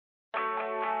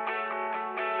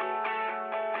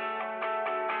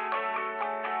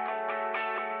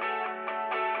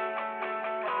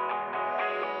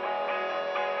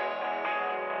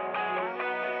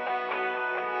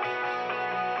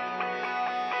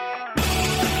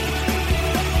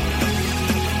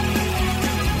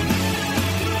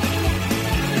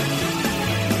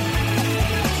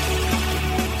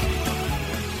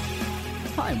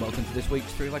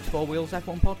week's Three Legs, Four Wheels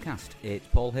F1 podcast. It's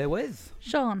Paul here with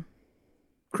Sean,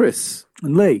 Chris,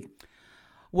 and Lee.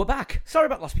 We're back. Sorry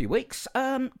about the last few weeks.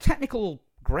 Technical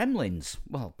gremlins.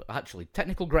 Well, actually,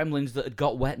 technical gremlins that had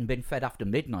got wet and been fed after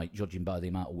midnight, judging by the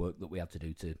amount of work that we had to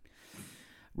do to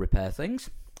repair things.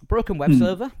 Broken web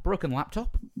server, broken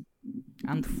laptop,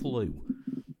 and flu.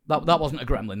 That wasn't a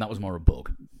gremlin, that was more a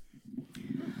bug.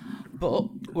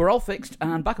 But we're all fixed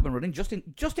and back up and running just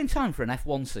in time for an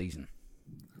F1 season.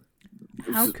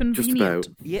 how convenient.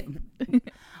 Yeah.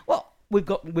 Well, we've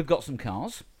got some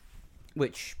cars,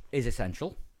 which is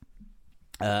essential.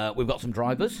 We've got some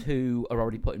drivers who are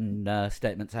already putting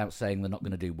statements out saying they're not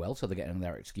going to do well, so they're getting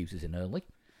their excuses in early.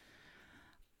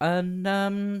 And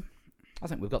I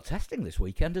think we've got testing this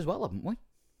weekend as well, haven't we?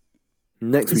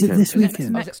 Next Is weekend. it this weekend? Is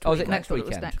it next It was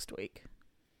weekend? next week.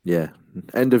 Yeah,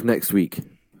 end of next week.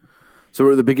 So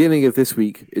we're at the beginning of this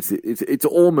week. It's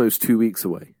almost 2 weeks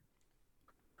away,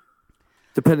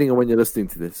 depending on when you're listening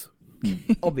to this.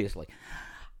 Obviously.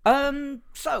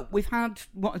 So we've had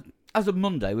as of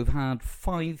Monday, we've had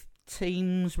 5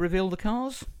 teams reveal the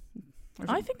cars.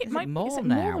 I think it might be more more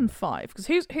now? than 5. Because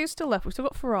who's still left? We've still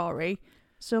got Ferrari,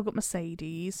 still got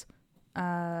Mercedes,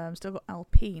 still got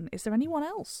Alpine. Is there anyone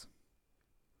else?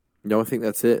 No, I think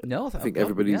that's it. No, I think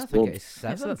everybody's I think won. it's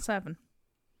Yeah, 7. so that's 7.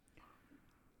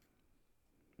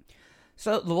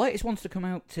 So the latest ones to come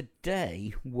out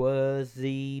today were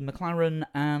the McLaren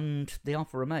and the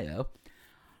Alfa Romeo,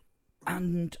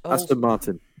 and also, Aston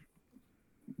Martin.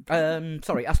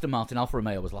 Aston Martin. Alfa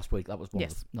Romeo was last week. That was one.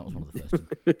 Yes. That was one of the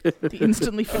first. The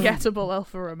instantly forgettable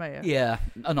Alfa Romeo. Yeah,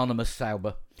 anonymous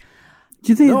Sauber.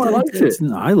 Do you think No, I liked it.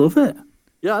 I love it.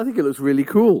 Yeah, I think it looks really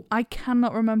cool. I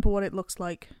cannot remember what it looks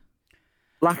like.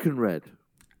 Black and red.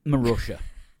 Marussia.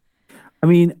 I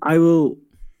mean, I will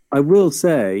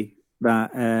say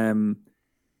that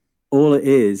all it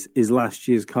is last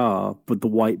year's car, but the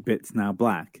white bit's now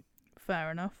black.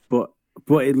 Fair enough. But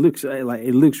it looks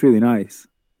really nice.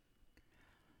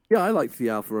 Yeah, I liked the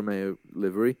Alfa Romeo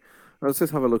livery. Let's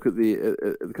just have a look at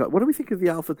the car. What do we think of the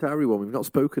AlphaTauri one? We've not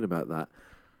spoken about that.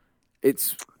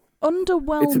 It's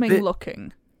Underwhelming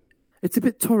looking. It's a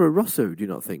bit Toro Rosso, do you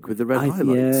not think, with the red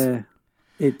highlights? Yeah,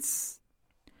 it's.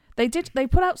 They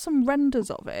put out some renders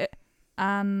of it,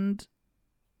 and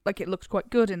it looks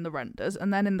quite good in the renders.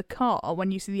 And then in the car,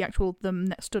 when you see the actual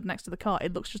them stood next to the car,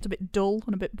 it looks just a bit dull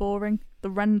and a bit boring.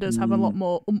 The renders have a lot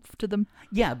more oomph to them.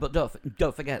 Yeah, but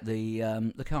don't forget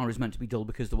the car is meant to be dull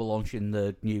because they were launching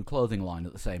the new clothing line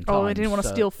at the same time. Oh, they didn't want to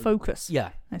steal focus. Yeah,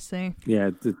 I see.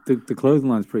 Yeah, the clothing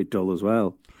line's pretty dull as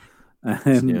well. Yeah.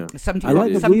 I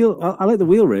like the wheel. I like the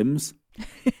wheel rims.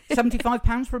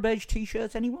 £75 for a beige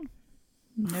T-shirt. Anyone?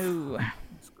 No.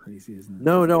 It's crazy, isn't it?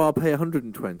 No, I'll pay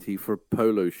 120 for a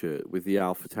polo shirt with the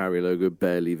AlphaTauri logo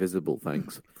barely visible,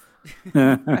 thanks.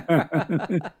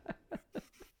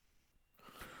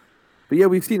 But yeah,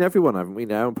 we've seen everyone, haven't we,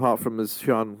 now, apart from, as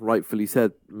Sean rightfully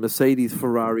said, Mercedes,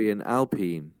 Ferrari and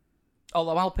Alpine.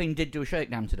 Although Alpine did do a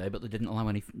shakedown today, but they didn't allow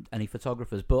any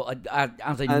photographers. But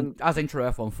as in true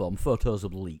F1 form, photos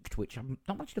have leaked, which I'm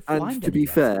not much to find. And to be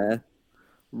fair,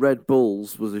 Red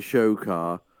Bull's was a show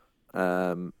car,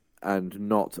 and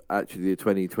not actually the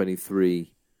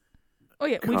 2023. Oh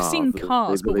yeah, we've car seen that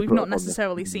cars, but they we've put not up on the-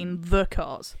 necessarily seen the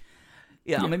cars.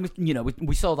 Yeah, I mean,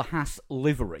 we saw the Haas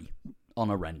livery on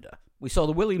a render. We saw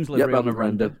the Williams Yep, livery that on a was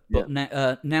render,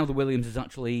 rendered, but now the Williams has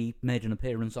actually made an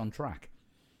appearance on track.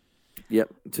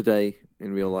 Yep, today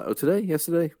in real life. Oh,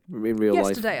 yesterday in real life.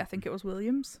 Yesterday, I think it was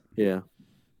Williams. Yeah.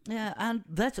 Yeah, and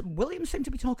Williams seem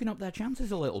to be talking up their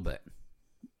chances a little bit.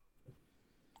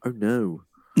 Oh no.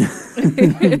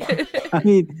 I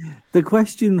mean, the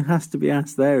question has to be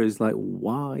asked there is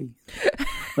why?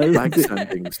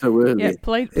 Backstanding so early. Yeah,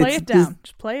 play it down. there's-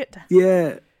 Just play it down.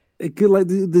 Yeah, it could,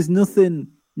 there's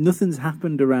nothing's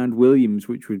happened around Williams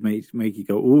which would make you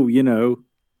go,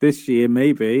 this year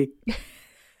maybe.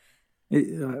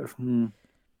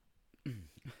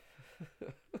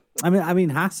 I mean,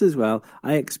 Haas as well.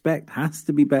 I expect Haas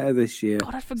to be better this year.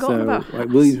 God, I'd forgotten about Haas.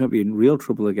 Williams might be in real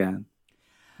trouble again.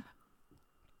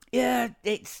 Yeah,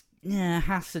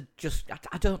 Haas are just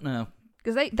I don't know.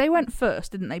 Because they went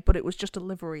first, didn't they? But it was just a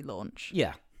livery launch.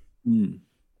 Yeah.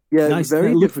 Yeah, Nice.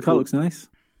 very The difficult. car looks nice.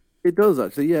 It does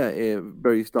actually, yeah.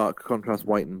 Very stark contrast,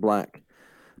 white and black.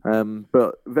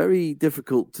 But very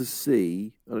difficult to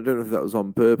see, and I don't know if that was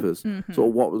on purpose, sort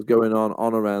of what was going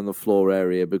on around the floor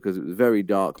area, because it was very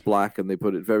dark black, and they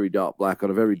put it very dark black on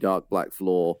a very dark black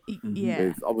floor.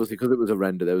 Yeah. Obviously, because it was a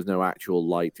render, there was no actual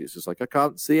light. It's just I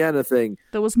can't see anything.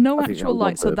 There was no I think that actual was on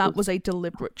light, so that purpose. was a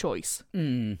deliberate choice.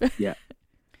 Yeah.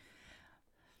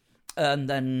 And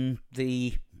then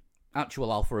the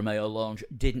actual Alfa Romeo launch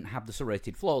didn't have the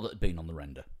serrated floor that had been on the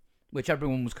render, which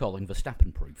everyone was calling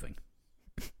Verstappen proofing.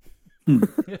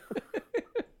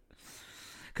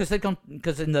 Because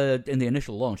in the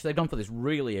initial launch they'd gone for this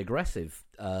really aggressive.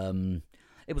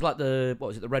 It was like the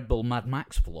Red Bull Mad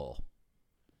Max floor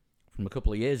from a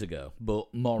couple of years ago,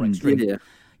 but more extreme.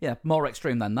 Yeah, more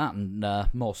extreme than that, and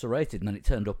more serrated. And then it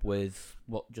turned up with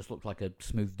what just looked like a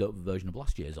smoothed up version of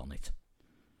last year's on it.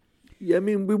 Yeah, I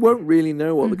mean, we won't really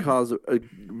know what the cars are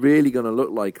really going to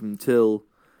look like until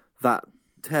that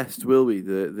test will be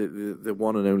the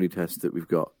one and only test that we've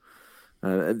got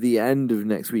at the end of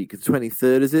next week. The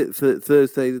 23rd, is it?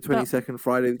 Thursday the 22nd,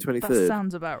 Friday the 23rd. That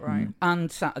sounds about right.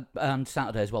 And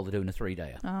Saturday as well, they're doing a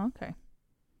 3-dayer. Oh, okay.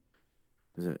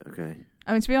 Is it? Okay.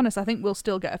 I mean, to be honest, I think we'll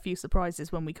still get a few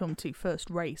surprises when we come to first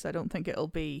race. I don't think it'll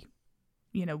be,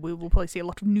 we will probably see a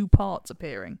lot of new parts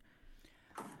appearing.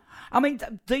 I mean,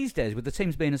 these days, with the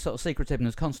teams being as sort of secretive and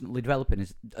as constantly developing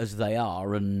as they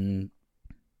are and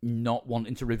not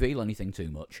wanting to reveal anything too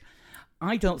much,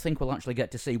 I don't think we'll actually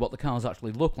get to see what the cars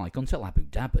actually look like until Abu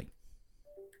Dhabi.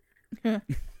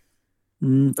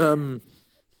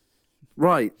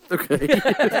 Right, okay.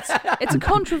 It's a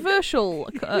controversial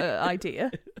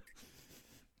idea.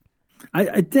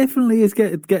 I definitely is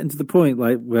getting to the point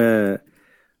like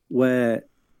where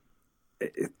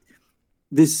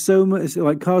there's so much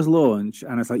like cars launch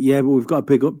and it's like, yeah, but we've got a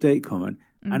big update coming,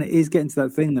 and it is getting to that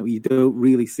thing that you don't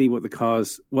really see what the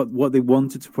cars what they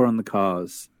wanted to put on the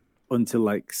cars until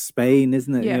like Spain,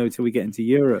 isn't it? Yeah. Until we get into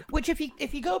Europe. Which, if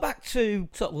you go back to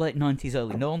sort of late 90s,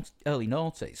 early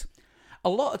noughties, a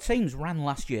lot of teams ran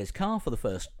last year's car for the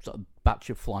first sort of batch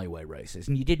of flyaway races,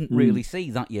 and you didn't really see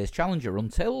that year's Challenger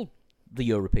until the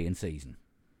European season.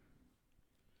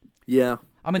 Yeah.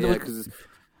 I mean,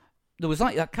 there was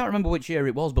like, I can't remember which year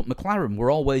it was, but McLaren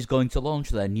were always going to launch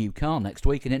their new car next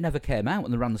week, and it never came out,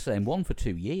 and they ran the same one for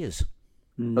 2 years.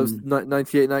 That was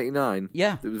 98, 99.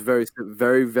 Yeah. It was very,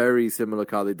 very, very similar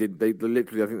car. They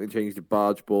literally, I think they changed the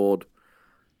barge board.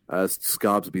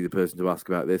 Scarbs would be the person to ask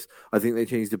about this. I think they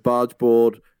changed the barge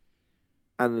board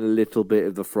and a little bit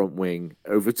of the front wing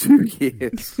over 2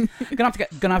 years. Gonna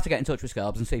have to get in touch with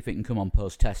Scarbs and see if it can come on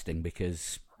post testing,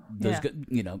 because there's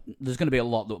there's going to be a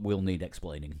lot that will need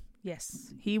explaining.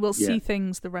 Yes, he will see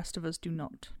things the rest of us do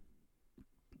not.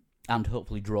 And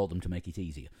hopefully draw them to make it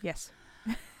easier. Yes.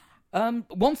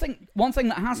 One thing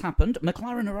that has happened,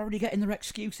 McLaren are already getting their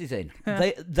excuses in.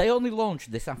 They only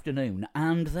launched this afternoon,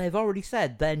 and they've already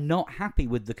said they're not happy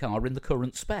with the car in the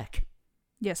current spec.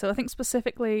 Yeah, so I think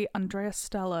specifically Andreas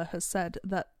Stella has said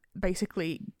that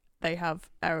basically they have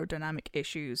aerodynamic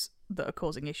issues that are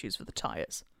causing issues for the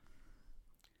tyres,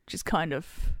 which is kind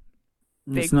of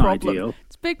big problem. Ideal.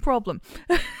 It's a big problem.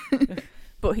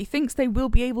 But he thinks they will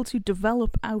be able to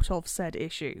develop out of said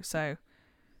issue, so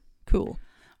cool.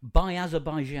 By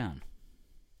Azerbaijan.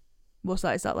 What's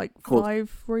that? Is that like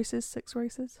 5 races, 6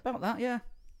 races? About that, yeah.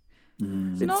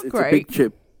 It's not it's great.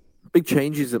 a big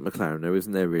changes at McLaren, though,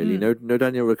 isn't there, really? No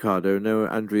Daniel Ricciardo, no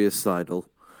Andreas Seidel.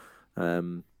 I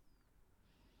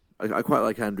quite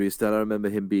like Andreas Stella. I remember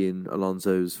him being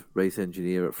Alonso's race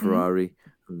engineer at Ferrari.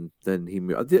 And then he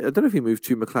moved. I don't know if he moved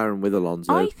to McLaren with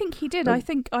Alonso. I think he did. I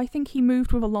think he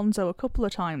moved with Alonso a couple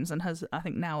of times and has, I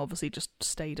think, now obviously just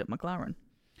stayed at McLaren.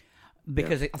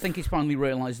 Because I think he's finally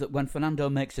realised that when Fernando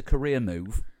makes a career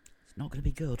move, it's not going to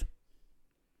be good.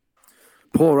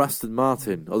 Poor Aston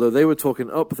Martin, although they were talking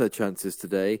up their chances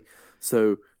today,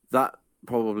 so that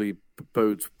probably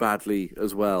bodes badly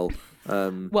as well.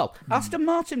 Well, Aston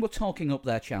Martin were talking up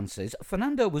their chances.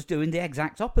 Fernando was doing the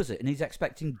exact opposite, and he's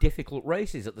expecting difficult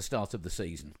races at the start of the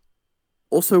season.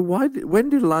 Also, when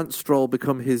did Lance Stroll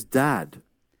become his dad?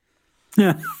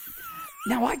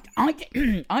 Now,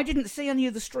 I didn't see any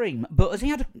of the stream, but has he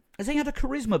had a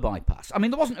charisma bypass? I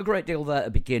mean, there wasn't a great deal there to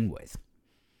begin with.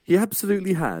 He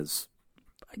absolutely has.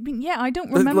 I mean, yeah, I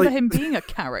don't remember him being a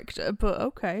character, but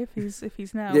okay, if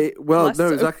he's now. Yeah, well, no, so.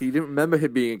 exactly. You didn't remember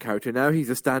him being a character. Now he's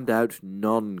a standout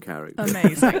non-character.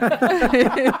 Amazing.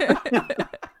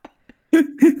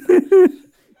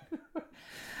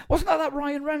 Wasn't that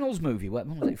Ryan Reynolds movie? What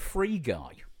was it? Free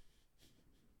Guy.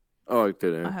 Oh, I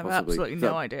don't know. I have possibly. absolutely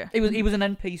no idea. He was an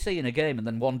NPC in a game, and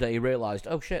then one day he realised,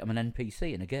 oh shit, I'm an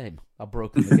NPC in a game. I've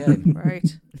broken the game. Right.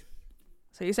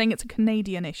 So you're saying it's a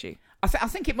Canadian issue? I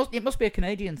think it must be a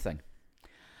Canadian thing.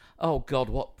 Oh God,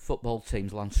 what football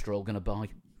team's Lance Stroll going to buy?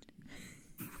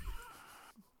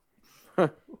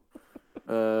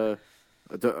 A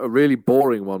really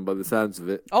boring one by the sounds of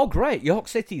it. Oh great, York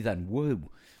City then.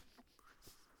 Woo.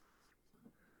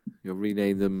 You'll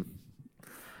rename them.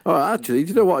 Oh, actually, do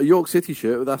you know what? A York City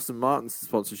shirt with Aston Martin's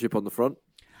sponsorship on the front.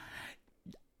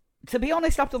 To be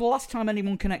honest, after the last time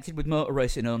anyone connected with motor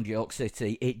racing owned York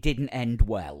City, it didn't end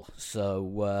well.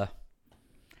 So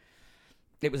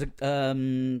it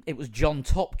was John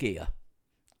Top Gear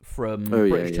from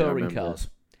British Touring Cars.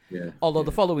 Yeah. Although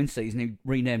the following season he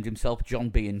renamed himself John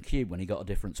B&Q when he got a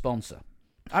different sponsor.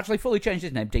 Actually, fully changed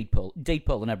his name,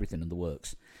 Deedpool and everything in the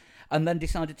works, and then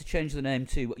decided to change the name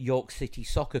to York City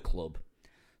Soccer Club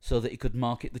so that he could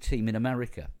market the team in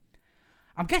America.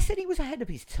 I'm guessing he was ahead of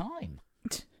his time.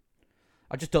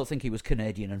 I just don't think he was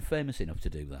Canadian and famous enough to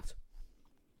do that.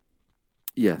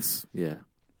 Yes, yeah.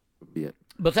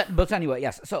 But anyway,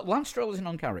 yes. So Lance Stroll is a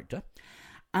non-character,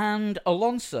 and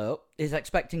Alonso is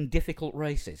expecting difficult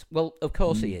races. Well, of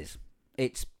course he is.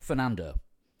 It's Fernando.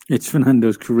 It's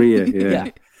Fernando's career,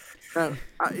 yeah.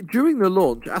 During the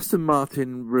launch, Aston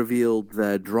Martin revealed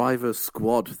their driver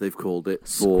squad, they've called it,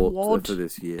 for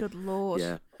this year. Good Lord.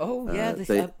 Yeah. Oh, yeah.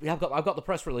 I've got the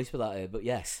press release for that here, but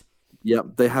yes. Yeah,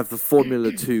 they have the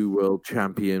Formula 2 world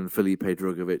champion, Felipe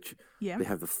Drugovich. Yeah. They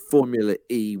have the Formula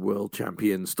E world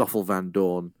champion, Stoffel Van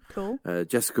Dorn. Cool.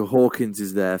 Jessica Hawkins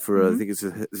is there for, I think this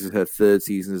is her third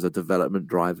season as a development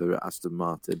driver at Aston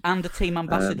Martin. And a team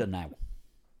ambassador now.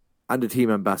 And a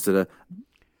team ambassador.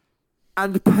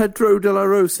 And Pedro de la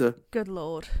Rosa. Good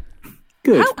Lord.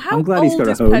 Good. How I'm glad old he's got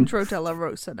is a home. Pedro de la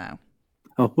Rosa now?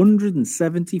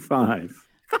 175.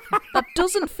 That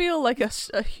doesn't feel like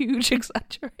a huge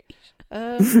exaggeration.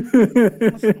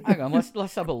 Hang on,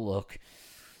 let's have a look.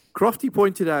 Crofty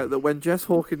pointed out that when Jess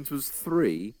Hawkins was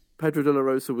 3, Pedro de la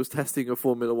Rosa was testing a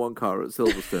Formula 1 car at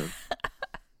Silverstone.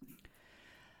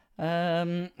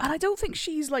 And I don't think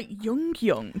she's like young. I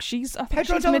think she's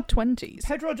mid-20s.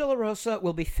 Pedro de la Rosa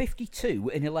will be 52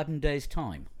 in 11 days'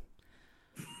 time.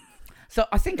 So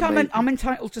I think I'm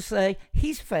entitled to say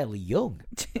he's fairly young.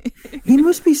 He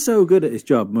must be so good at his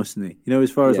job, mustn't he? You know,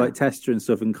 as far as like tester and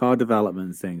stuff and car development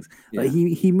and things. Yeah. Like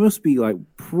he must be like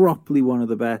properly one of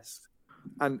the best.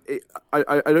 And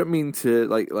I don't mean to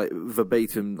like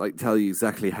verbatim tell you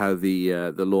exactly how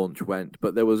the launch went,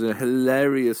 but there was a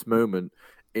hilarious moment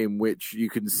in which you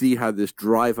can see how this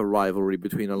driver rivalry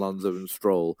between Alonso and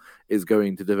Stroll is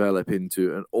going to develop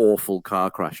into an awful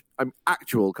car crash,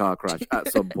 actual car crash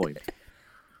at some point.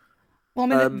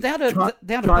 Well, I mean, they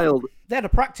had a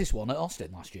practice one at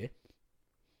Austin last year.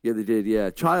 Yeah, they did. Yeah,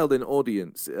 Child in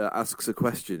audience asks a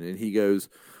question, and he goes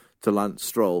to Lance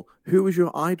Stroll, "Who was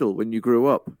your idol when you grew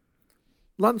up?"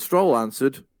 Lance Stroll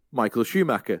answered, "Michael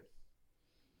Schumacher."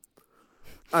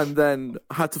 And then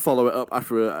had to follow it up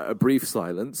after a brief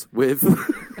silence with,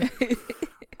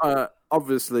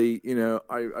 obviously, you know,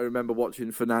 I remember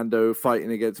watching Fernando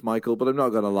fighting against Michael, but I'm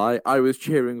not going to lie, I was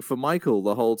cheering for Michael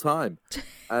the whole time.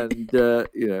 And,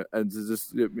 you know, and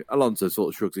just Alonso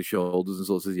sort of shrugs his shoulders and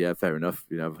sort of says, yeah, fair enough.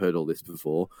 You know, I've heard all this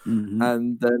before. Mm-hmm.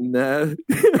 And then,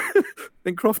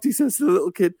 then Crofty says to the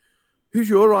little kid, "Who's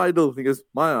your idol?" And he goes,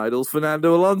 "My idol's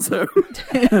Fernando Alonso."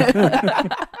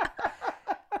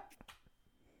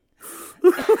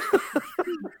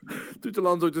 Dude,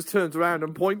 Alonso just turns around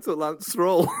and points at Lance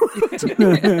Stroll.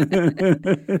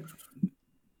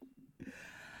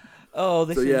 Oh,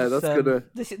 this is not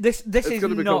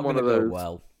going to go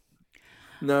well.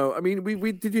 No, I mean,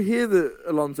 we did you hear that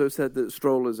Alonso said that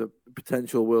Stroll is a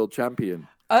potential world champion?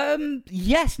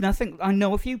 Yes, and I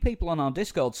know a few people on our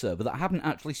Discord server that haven't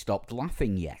actually stopped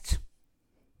laughing yet.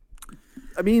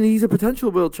 I mean, he's a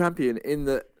potential world champion in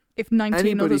that if 19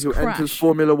 anybody others who crash. enters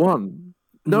Formula One.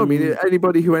 No, I mean,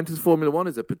 anybody who enters Formula One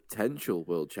is a potential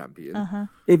world champion. Uh-huh.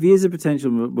 If he is a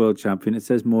potential world champion, it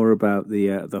says more about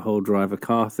the whole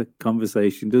driver-car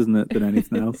conversation, doesn't it, than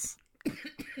anything else?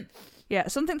 Yeah,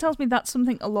 something tells me that's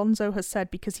something Alonso has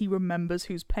said because he remembers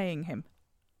who's paying him.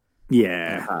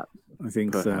 Yeah, I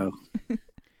think so.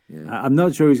 Yeah. I'm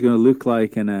not sure he's going to look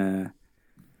like a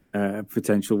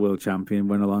potential world champion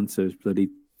when Alonso's bloody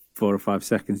 4 or 5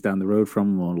 seconds down the road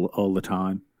from him all the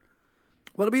time.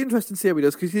 Well, it'll be interesting to see how he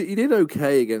does, because he did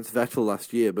okay against Vettel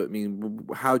last year, but I mean,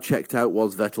 how checked out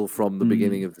was Vettel from the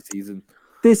beginning of the season?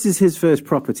 This is his first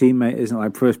proper teammate, isn't it?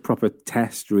 Like, first proper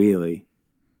test, really.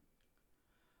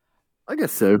 I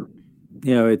guess so.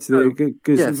 You know, it's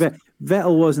because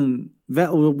Vettel wasn't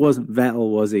Vettel,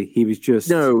 was he? He was just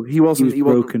he wasn't. He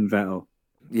was broken Vettel.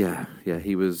 Yeah,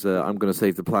 he was. I'm going to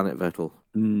save the planet, Vettel.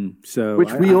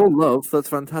 Which we all love. That's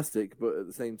fantastic, but at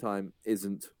the same time,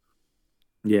 isn't.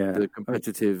 Yeah, the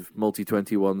competitive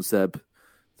multi-21 Seb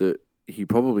that he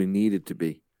probably needed to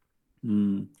be.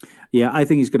 Yeah, I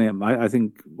think he's going to. I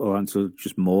think Alonso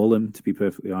just maul him, to be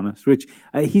perfectly honest. Which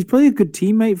he's probably a good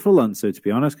teammate for Alonso, to be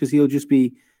honest, because he'll just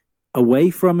be away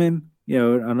from him, you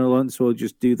know, and Alonso will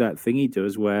just do that thing he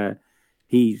does where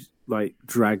he like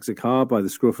drags a car by the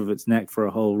scruff of its neck for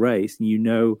a whole race, and you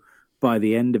know by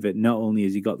the end of it, not only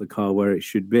has he got the car where it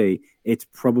should be, it's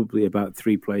probably about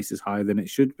 3 places higher than it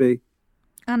should be.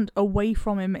 And away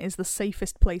from him is the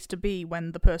safest place to be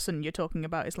when the person you're talking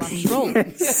about is Lance Stroll.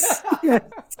 Yes.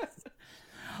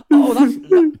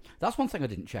 Oh, that's one thing I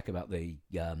didn't check about the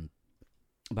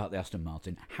Aston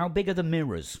Martin. How big are the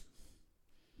mirrors?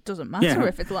 Doesn't matter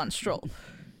if it's Lance Stroll.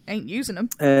 Ain't using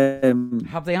them.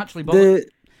 Have they actually bothered?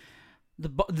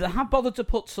 They have bothered to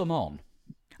put some on.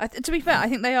 To be fair, I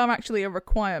think they are actually a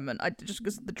requirement. Just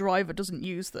because the driver doesn't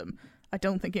use them, I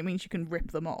don't think it means you can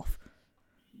rip them off.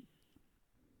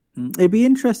 It'd be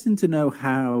interesting to know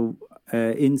how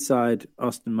inside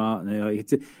Aston Martin,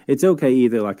 it's okay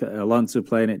either like Alonso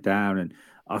playing it down and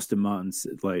Aston Martin's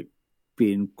like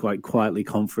being quite quietly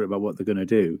confident about what they're going to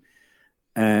do.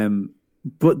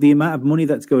 But the amount of money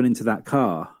that's going into that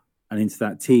car and into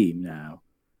that team now,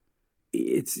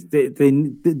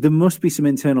 there must be some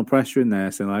internal pressure in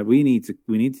there saying like we need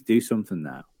to do something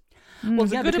now. Well,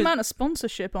 there's a good amount of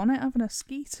sponsorship on it, having a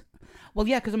Skeet. Well,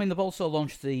 yeah, because I mean they've also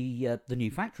launched the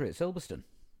new factory at Silverstone.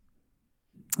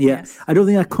 Yeah, Yes. I don't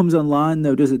think that comes online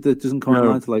though, does it? That doesn't come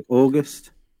online until like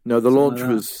August. No, the Something launch like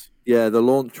that. was the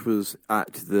launch was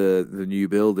at the new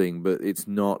building, but it's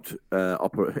not I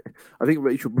think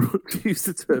Rachel Brooks used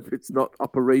the term it's not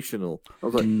operational. I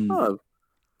was like, oh,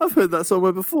 I've heard that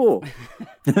somewhere before.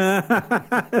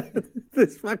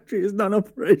 This factory is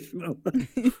non-operational.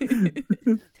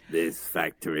 This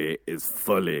factory is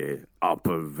fully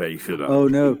operational. Oh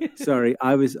no, sorry,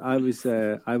 I was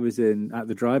in at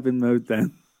the driving mode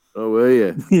then. Oh, were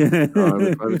you? Yeah.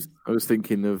 No, I was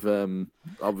thinking of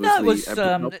obviously.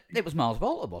 No, it was Mars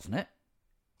Volta, wasn't it?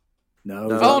 No.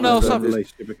 Oh, no, that's a sorry.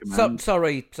 relationship of command.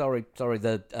 Sorry.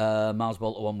 The Mars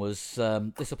Volta one was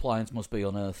this appliance must be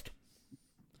unearthed.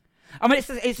 I mean,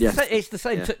 it's the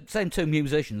same same two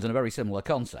musicians and a very similar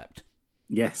concept.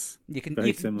 Yes, You can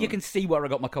very similar. you can see where I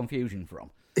got my confusion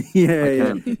from.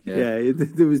 Yeah. Yeah.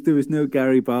 There was no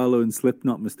Gary Barlow and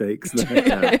Slipknot mistakes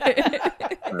there.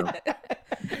 No.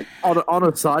 On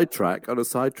a sidetrack,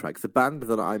 the band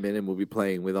that I'm in and will be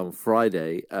playing with on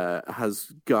Friday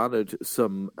has garnered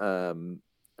some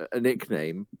a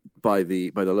nickname by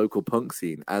the local punk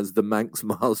scene as the Manx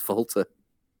Mars Volta.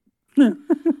 I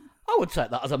would take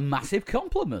that as a massive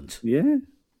compliment. Yeah.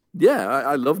 Yeah,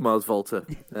 I love Mars Volta.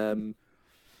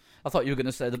 I thought you were going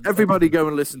to say that Everybody go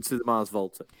and listen to the Mars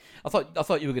Volta. I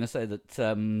thought you were going to say that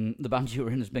the band you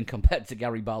were in has been compared to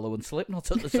Gary Barlow and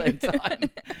Slipknot at the same time.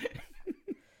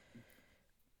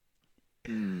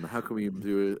 How can we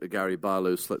do a Gary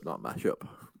Barlow Slipknot mashup?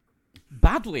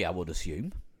 Badly, I would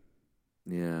assume.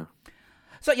 Yeah.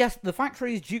 So yes, the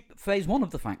factory is due. Phase 1 of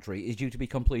the factory is due to be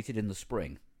completed in the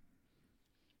spring.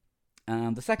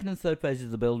 And the second and third phases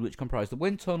of the build, which comprise the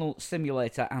wind tunnel,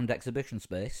 simulator, and exhibition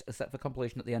space, are set for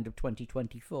completion at the end of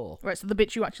 2024. Right, so the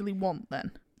bits you actually want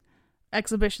then.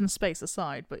 Exhibition space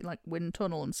aside, but like wind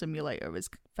tunnel and simulator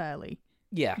is fairly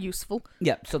Yeah, useful.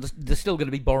 yeah. So they're still going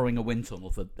to be borrowing a wind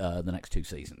tunnel for the next 2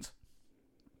 seasons.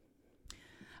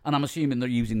 And I'm assuming they're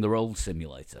using their old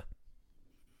simulator.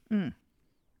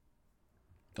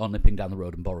 Or nipping down the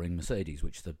road and borrowing Mercedes,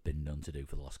 which they've been known to do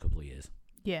for the last couple of years.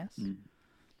 Yes.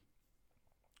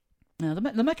 Now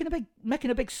they're making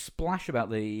a big splash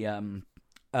about the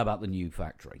new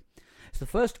factory. It's the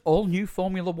first all-new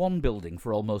Formula One building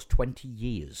for almost 20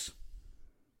 years.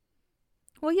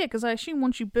 Well, yeah, because I assume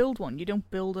once you build one, you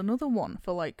don't build another one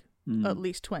for like at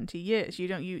least 20 years. You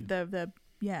don't. They're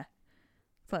yeah.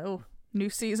 It's like, oh,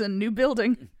 new season, new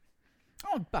building.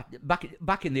 Oh,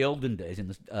 back in the olden days, in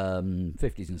the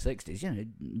 50s and 60s, you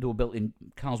know,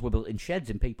 cars were built in sheds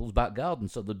in people's back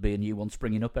gardens, so there'd be a new one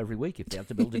springing up every week if they had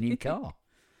to build a new car.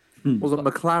 Wasn't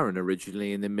McLaren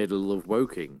originally in the middle of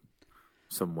Woking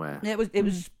somewhere? Yeah,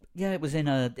 it was in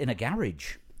a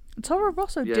garage. Toro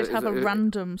Rosso Yeah, did have a it-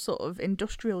 random sort of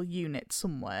industrial unit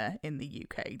somewhere in the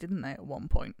UK, didn't they, at one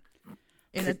point?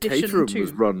 In addition Caterham to...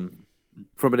 was run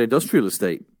from an industrial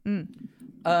estate.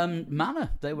 Manor,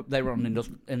 they were on an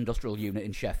industrial unit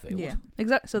in Sheffield. Yeah,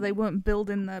 exactly. So they weren't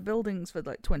building their buildings for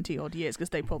like 20-odd years because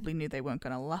they probably knew they weren't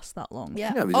going to last that long.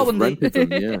 Yeah. Yeah, they Oh, just and rented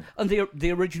them, yeah. and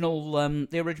the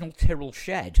original Tyrrell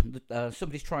shed.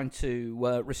 Somebody's trying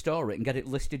to restore it and get it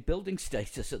listed building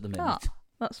status at the minute. Ah,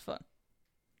 that's fun.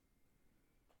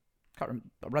 I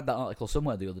read that article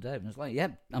somewhere the other day, and it's like, yeah,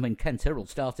 I mean, Ken Tyrrell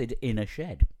started in a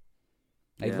shed,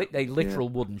 a literal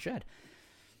wooden shed.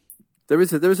 There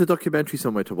is a documentary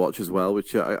somewhere to watch as well,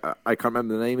 which I can't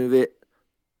remember the name of it,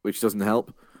 which doesn't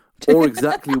help, or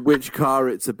exactly which car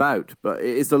it's about. But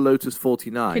it is the Lotus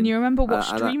 49. Can you remember what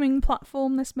and streaming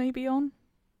platform this may be on?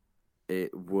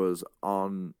 It was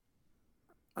on,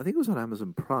 I think it was on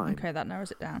Amazon Prime. Okay, that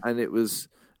narrows it down. And it was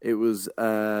It was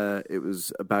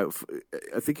about,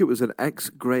 I think it was an ex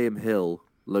Graham Hill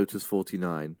Lotus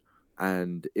 49,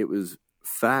 and it was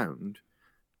found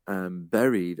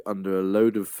buried under a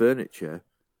load of furniture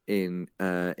in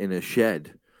a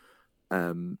shed,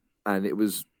 and it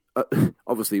was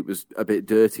obviously it was a bit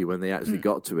dirty when they actually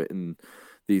got to it, and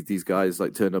these guys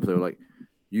like turned up and they were like,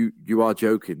 "You are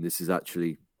joking? This is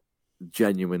actually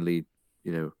genuinely,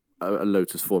 a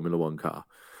Lotus Formula One car."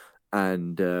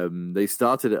 And they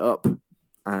started it up,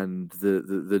 and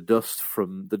the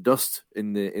dust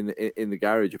in the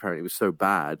garage apparently was so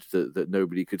bad that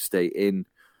nobody could stay in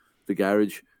the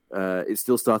garage. It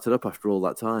still started up after all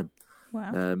that time.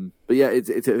 Wow. But yeah, it's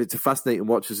a fascinating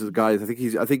watch as a guy. I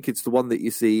think it's the one that you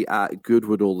see at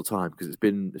Goodwood all the time because it's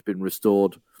been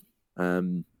restored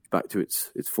back to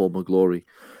its former glory.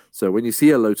 So when you see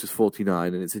a Lotus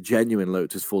 49 and it's a genuine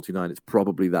Lotus 49, it's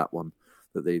probably that one.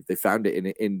 That they found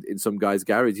it in some guy's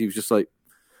garage. He was just like,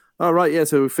 "All right, yeah,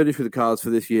 so we're finished with the cars for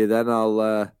this year. Then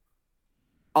I'll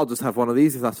just have one of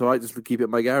these if that's all right. Just to keep it in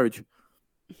my garage."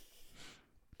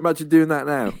 Imagine doing that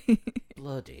now.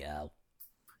 Bloody hell!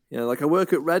 Like I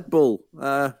work at Red Bull.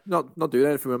 Not doing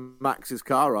anything with Max's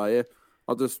car, are you?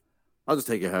 I'll just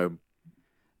take it home.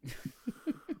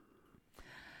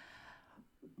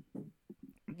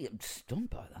 Yeah, I'm stunned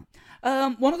by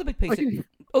that. One of the big pieces.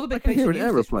 I can hear an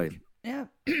aeroplane. Yeah.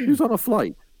 Who's on a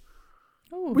flight?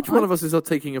 Oh, Which one of us is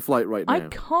taking a flight right now? I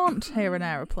can't hear an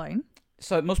aeroplane.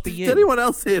 So it must be you. Did anyone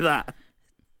else hear that?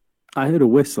 I heard a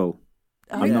whistle.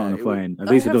 I'm yeah, not on a plane. At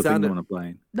least I don't think I'm on a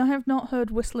plane. I have not heard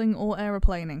whistling or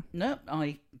aeroplaning. No,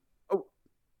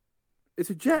 It's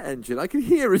a jet engine. I can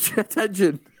hear a jet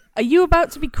engine. Are you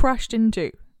about to be crashed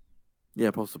into?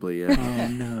 Yeah, possibly, yeah. Oh,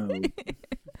 no.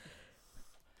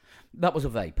 That was a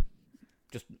vape.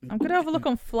 I'm going to have a look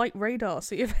on Flight Radar,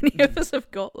 see if any of us have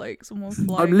got, someone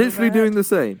flying I'm literally overhead. doing the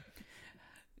same.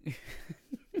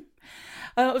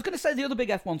 I was going to say the other big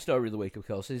F1 story of the week, of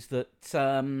course, is that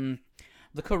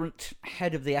the current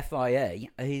head of the FIA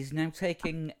is now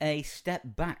taking a step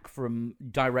back from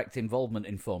direct involvement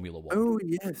in Formula One. Oh,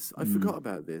 yes. I forgot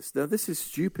about this. Now, this is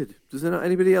stupid. Does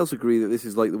anybody else agree that this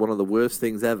is like one of the worst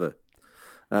things ever?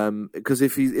 Because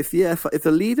if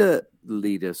the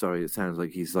leader, sorry, it sounds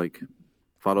like he's like,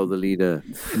 follow the leader.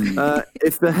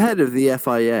 If the head of the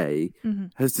FIA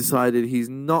has decided he's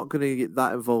not going to get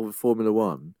that involved with Formula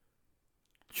One,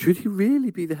 should he really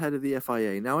be the head of the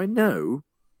FIA? Now, I know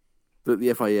that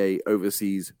the FIA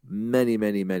oversees many,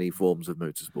 many, many forms of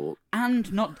motorsport.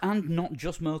 And not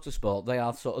just motorsport. They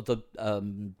are sort of the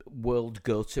world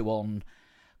go-to on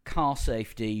car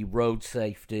safety, road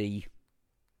safety.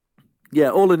 Yeah,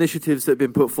 all initiatives that have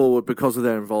been put forward because of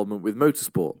their involvement with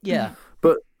motorsport. Yeah.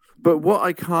 But what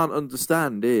I can't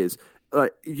understand is,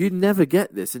 you never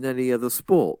get this in any other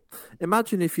sport.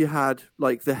 Imagine if you had,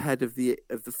 the head of the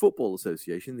Football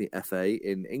Association, the FA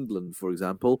in England, for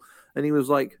example, and he was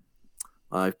like,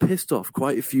 "I've pissed off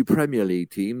quite a few Premier League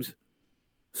teams,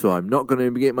 so I'm not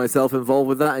going to get myself involved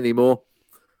with that anymore."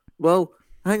 Well,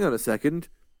 hang on a second.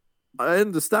 I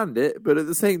understand it, but at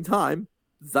the same time,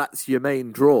 that's your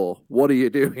main draw. What are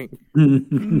you doing?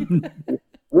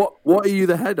 What are you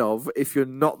the head of if you're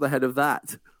not the head of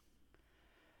that?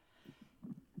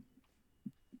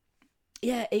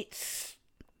 Yeah, it's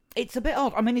a bit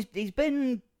odd. I mean, he's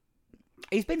been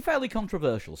fairly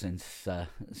controversial since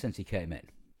he came in,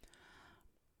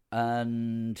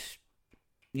 and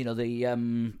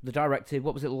the directive.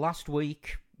 What was it last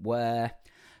week where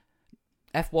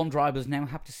F1 drivers now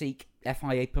have to seek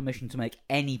FIA permission to make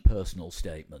any personal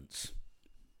statements,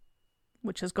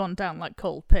 which has gone down like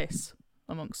cold piss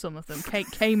amongst some of them.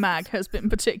 K-Mag has been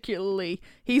particularly...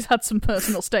 He's had some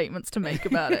personal statements to make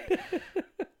about it.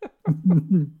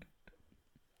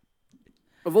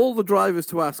 Of all the drivers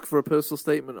to ask for a personal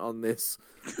statement on this...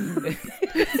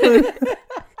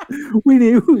 we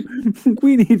need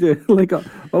a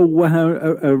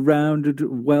rounded,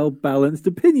 well-balanced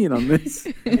opinion on this.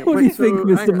 What do you think,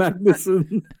 Mr.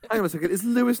 Magnussen? Hang on a second. Is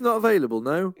Lewis not available?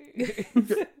 No?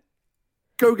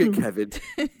 Go get Kevin.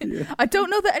 Yeah. I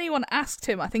don't know that anyone asked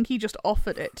him. I think he just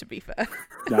offered it, to be fair.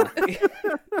 Nah.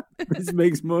 This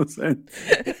makes more sense.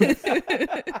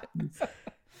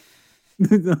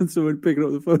 Someone picking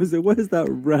up the phone and say, "Where's that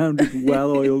rounded,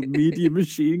 well-oiled media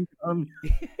machine gone?"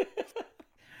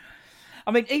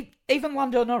 I mean, even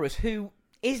Lando Norris, who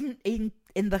isn't in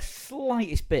the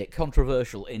slightest bit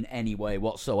controversial in any way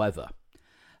whatsoever,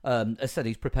 has said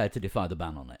he's prepared to defy the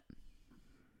ban on it.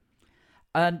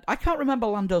 And I can't remember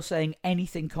Lando saying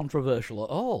anything controversial at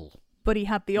all. But he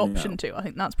had the option to. I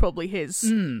think that's probably his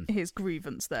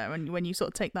grievance there. And when you sort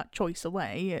of take that choice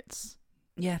away, it's...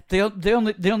 Yeah, the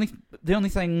only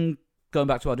thing going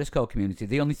back to our Discord community,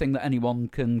 the only thing that anyone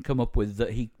can come up with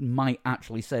that he might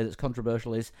actually say that's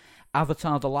controversial is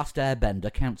Avatar: The Last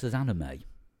Airbender counts as anime.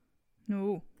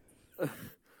 No.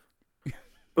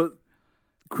 But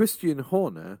Christian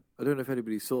Horner, I don't know if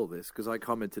anybody saw this because I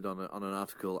commented on an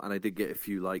article and I did get a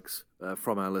few likes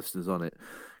from our listeners on it.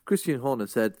 Christian Horner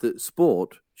said that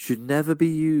sport should never be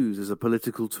used as a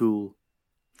political tool.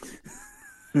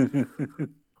 To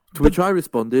which I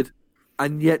responded,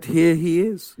 and yet here he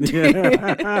is.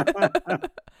 The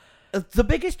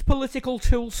biggest political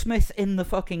toolsmith in the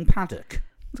fucking paddock.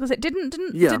 Because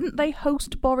didn't they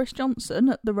host Boris Johnson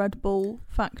at the Red Bull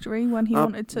factory when he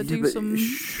wanted to do some? It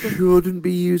shouldn't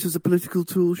be used as a political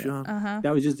tool, Sean.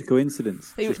 That was just a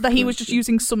coincidence. He was just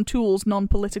using some tools,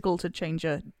 non-political, to change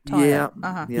a tyre.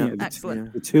 Yeah.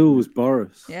 Excellent. The tool was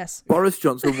Boris. Yes. Boris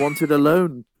Johnson wanted a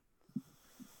loan.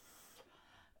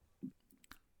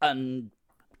 And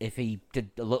if he did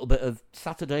a little bit of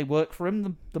Saturday work for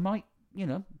him, they might,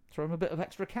 throw him a bit of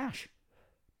extra cash.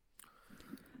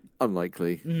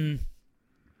 Unlikely. You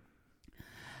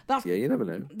never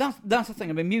know. That's the thing.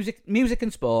 I mean, music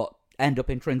and sport end up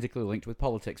intrinsically linked with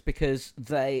politics because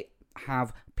they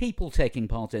have people taking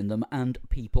part in them, and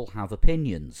people have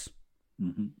opinions.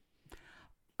 Mm-hmm.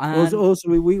 And also,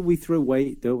 we throw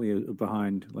weight, don't we,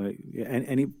 behind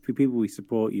any people we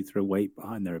support. You throw weight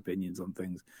behind their opinions on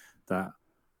things that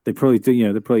they probably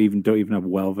do. They probably don't even have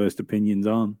well-versed opinions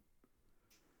on.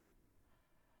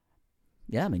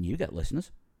 Yeah, I mean, you get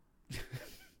listeners.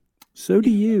 So do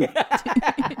you.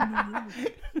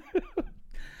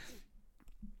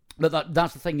 But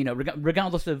that's the thing,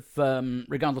 regardless of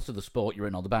the sport you're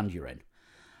in or the band you're in,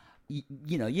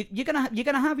 you're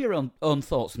gonna have your own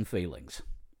thoughts and feelings,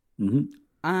 mm-hmm.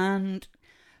 and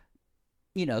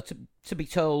to be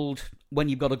told when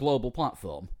you've got a global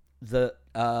platform that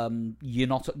you're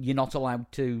not allowed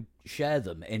to share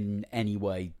them in any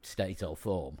way, state or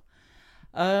form.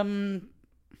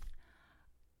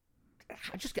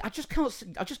 I just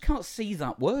can't see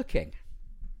that working.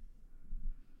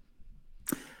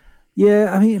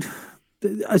 Yeah, I mean,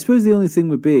 I suppose the only thing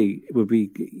would be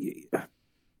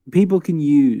people can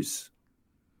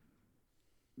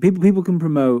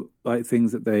promote like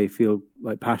things that they feel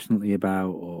like passionately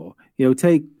about, or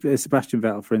take Sebastian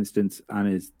Vettel for instance,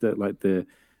 and the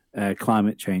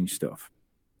climate change stuff.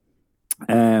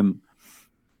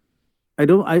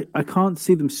 I can't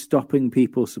see them stopping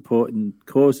people supporting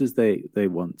causes they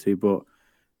want to, but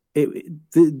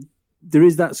there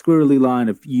is that squirrely line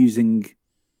of using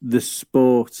the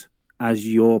sport as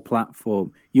your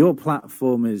platform. Your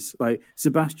platform is like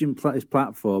Sebastian's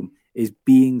platform is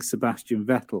being Sebastian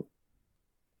Vettel.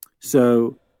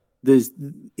 So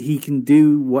he can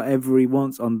do whatever he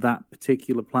wants on that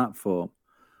particular platform,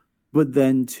 but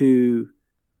then to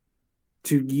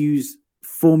use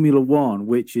Formula One,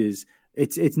 which is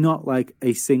it's not like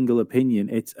a single opinion.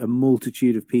 It's a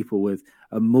multitude of people with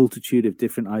a multitude of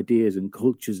different ideas and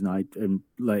cultures and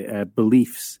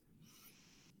beliefs.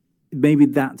 Maybe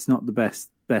that's not the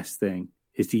best thing,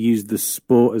 is to use the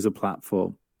sport as a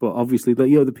platform. But obviously,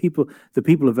 the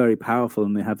people are very powerful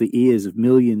and they have the ears of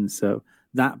millions. So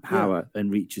that power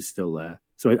and reach is still there.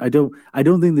 So I don't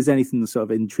think there's anything sort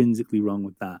of intrinsically wrong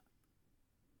with that.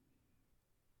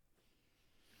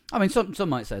 I mean, some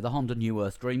might say the Honda New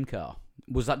Earth dream car,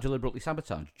 was that deliberately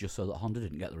sabotaged just so that Honda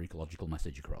didn't get their ecological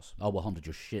message across? Oh, well, Honda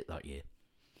just shit that year.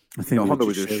 I think Honda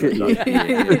was just shit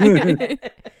that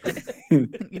year.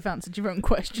 You've answered your own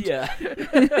question. Yeah.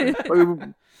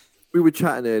 We were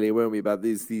chatting earlier, weren't we, about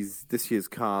this year's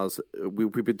cars? We've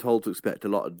been told to expect a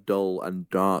lot of dull and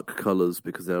dark colours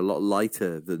because they're a lot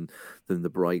lighter than the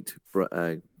bright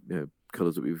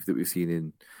colours that we've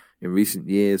seen in recent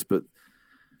years. But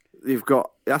they've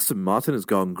got Aston Martin has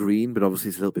gone green, but obviously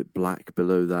it's a little bit black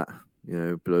below that.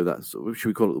 Below that, should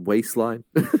we call it the waistline?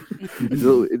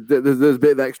 There's a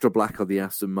bit of extra black on the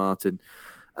Aston Martin.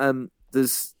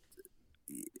 There's,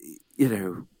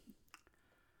 you've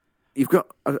got.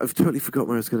 I've totally forgot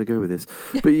where I was going to go with this,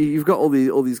 but you've got all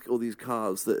these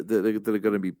cars that are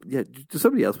going to be. Yeah, does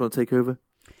somebody else want to take over?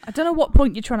 I don't know what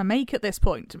point you're trying to make at this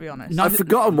point, to be honest. I've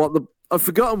forgotten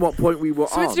what point we were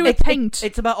so on. It's to do with paint.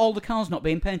 It's about all the cars not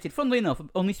being painted. Funnily enough,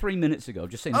 only 3 minutes ago,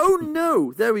 just seen. Oh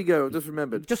no! There we go. I just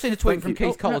remembered. Just seen a tweet from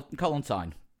Keith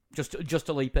Collantine. Just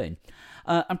to leap in,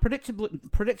 and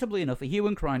predictably enough, a hue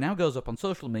and cry now goes up on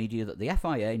social media that the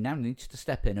FIA now needs to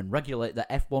step in and regulate that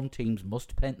F1 teams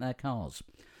must paint their cars.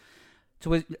 To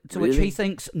which he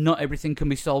thinks not everything can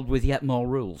be solved with yet more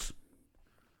rules.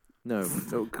 No,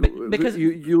 because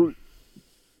you.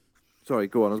 Sorry,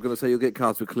 go on. I was going to say you'll get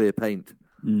cars with clear paint.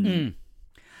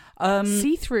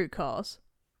 See-through cars.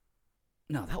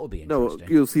 No, that would be No, interesting.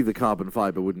 you'll see the carbon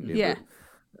fiber, wouldn't you? Yeah.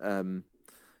 But,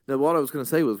 no, what I was going to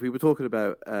say was we were talking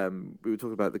about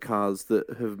the cars that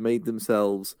have made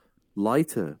themselves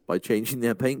lighter by changing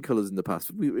their paint colors in the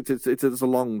past. It's a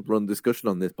long run discussion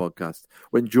on this podcast.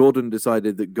 When Jordan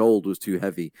decided that gold was too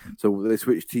heavy, so they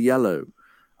switched to yellow,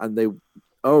 and they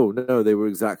were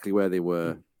exactly where they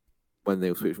were when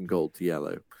they switched from gold to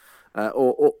yellow.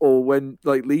 Or when,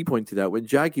 like Lee pointed out, when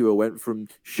Jaguar went from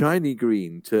shiny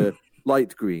green to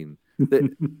light green.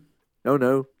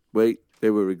 They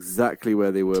were exactly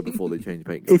where they were before they changed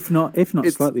paint. If not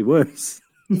slightly worse.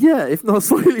 Yeah, if not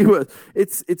slightly worse.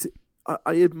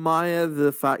 I admire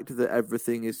the fact that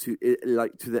everything is to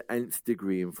the nth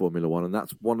degree in Formula One, and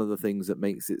that's one of the things that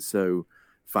makes it so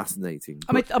fascinating.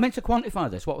 I mean, to quantify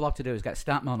this, what we'll have to do is get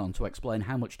Statman on to explain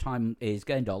how much time is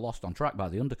gained or lost on track by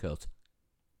the undercoat.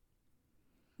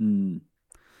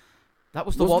 That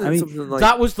was the one.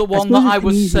 That was the one that I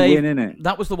was saving.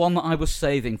 That was the one that I was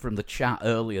saving from the chat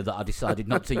earlier that I decided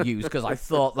not to use because I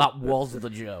thought that was the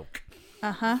joke.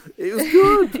 It was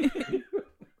good.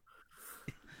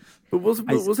 But was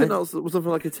it not something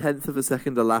like 1/10 of a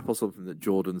second a lap or something that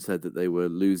Jordan said that they were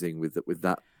losing with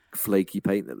that flaky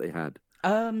paint that they had?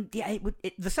 Yeah,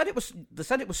 they said it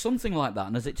was something like that,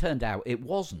 and as it turned out, it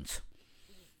wasn't.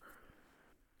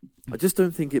 I just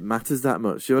don't think it matters that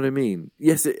much. You know what I mean?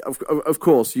 Yes, of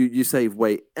course, you save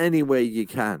weight any way you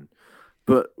can,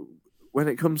 but when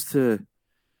it comes to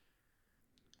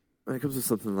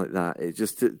something like that, it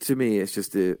just to me, it's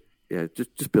just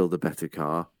just build a better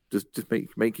car. Just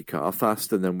make your car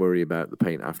fast, and then worry about the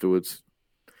paint afterwards.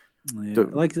 Yeah.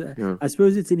 I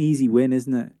suppose it's an easy win,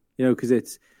 isn't it? Because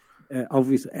it's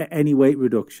obvious any weight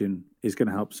reduction is going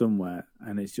to help somewhere,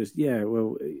 and it's just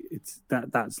it's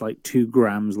that's like 2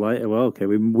 grams lighter. Well, okay,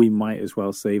 we might as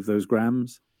well save those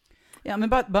grams. Yeah, I mean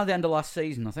by the end of last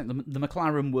season, I think the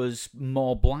McLaren was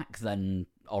more black than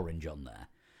orange on there,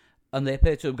 and they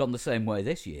appear to have gone the same way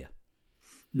this year.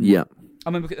 Yeah, I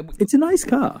mean it's a nice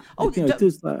car. It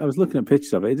does. I was looking at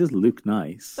pictures of it. It does look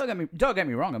nice. Don't get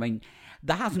me wrong. I mean,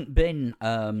 there hasn't been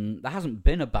a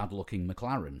bad looking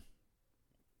McLaren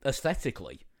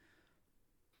aesthetically.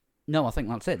 No, I think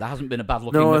that's it. There hasn't been a bad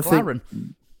looking McLaren.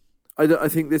 I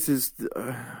think this is.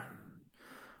 I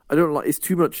don't like. It's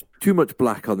too much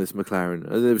black on this McLaren.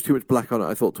 There was too much black on it.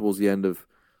 I thought towards the end of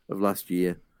last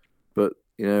year, but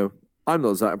I'm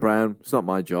not Zach Brown. It's not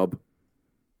my job.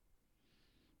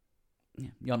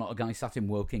 Yeah, you're not a guy sat in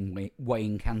Woking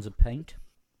weighing cans of paint.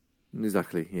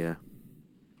 Exactly. Yeah.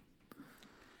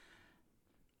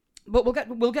 But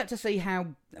we'll get to see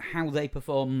how they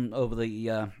perform over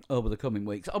the coming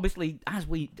weeks. Obviously, as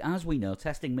we know,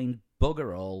 testing means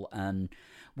bugger all, and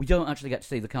we don't actually get to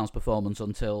see the car's performance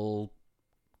until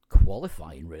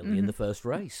qualifying, really, in the first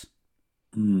race.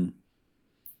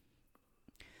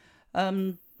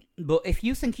 But if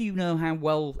you think you know how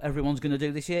well everyone's going to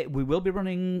do this year, we will be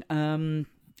running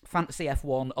Fantasy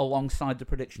F1 alongside the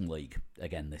Prediction League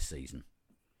again this season.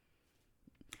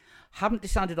 Haven't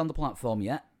decided on the platform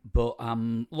yet, but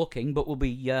I'm looking. But we'll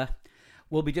be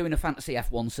doing a Fantasy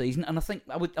F1 season, and I think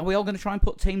are we all going to try and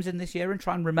put teams in this year and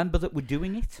try and remember that we're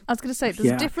doing it? I was going to say there's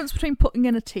a difference between putting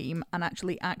in a team and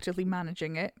actually actively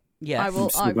managing it. Yeah, I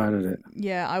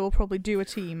will probably do a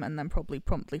team and then probably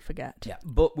promptly forget. Yeah,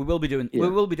 but we will be doing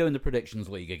the Predictions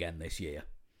League again this year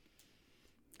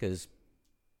because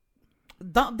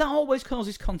that always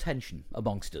causes contention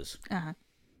amongst us.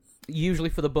 Usually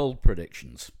for the bold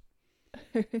predictions.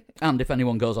 And if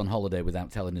anyone goes on holiday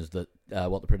without telling us that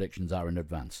what the predictions are in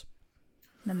advance,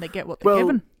 then they get what they're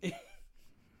given.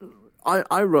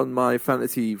 I run my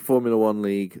fantasy Formula One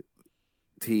league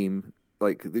team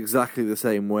like exactly the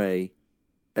same way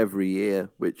every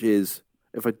year, which is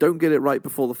if I don't get it right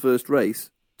before the first race,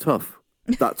 tough.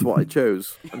 That's what I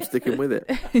chose. I'm sticking with it.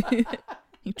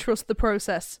 You trust the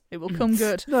process; it will come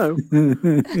good. No,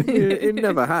 it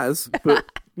never has, but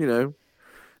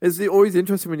it's always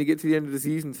interesting when you get to the end of the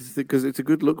season because it's a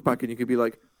good look back and you could be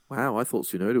like, wow, I thought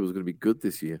Tsunoda was going to be good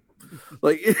this year.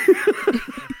 Like,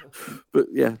 but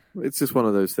yeah, it's just one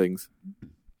of those things.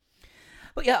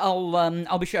 But yeah,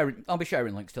 I'll be sharing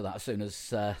links to that as soon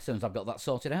as I've got that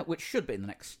sorted out, which should be in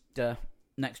the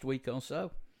next week or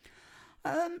so.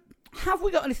 Have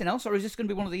we got anything else, or is this going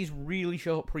to be one of these really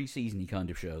short pre-season-y kind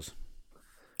of shows?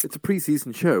 It's a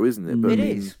pre-season show, isn't it? But it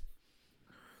is.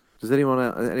 Does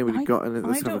anybody got anything?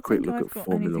 Let's have a quick look at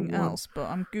Formula One. Else, but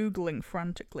I'm Googling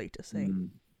frantically to see.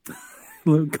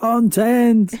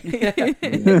 Content!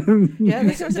 Yeah,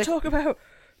 this is to talk about.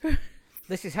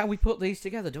 This is how we put these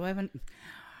together. Do I have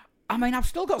I mean, I've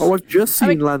still got... I've just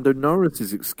seen Lando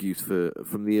Norris's excuse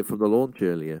from the launch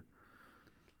earlier.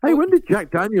 Hey, when did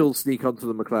Jack Daniels sneak onto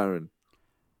the McLaren?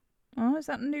 Oh, is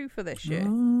that new for this year?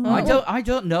 I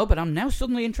don't know, but I'm now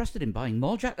suddenly interested in buying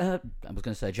more I was going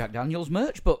to say Jack Daniels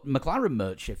merch, but McLaren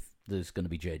merch if there's going to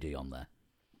be JD on there.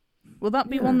 Will that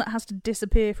be one that has to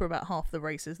disappear for about half the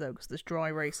races, though, because there's dry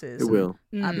races It will.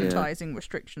 advertising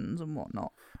restrictions and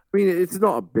whatnot? I mean, it's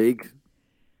not a big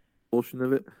portion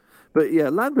of it. But yeah,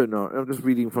 Lando Norris, I'm just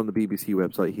reading from the BBC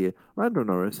website here. Lando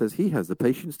Norris says he has the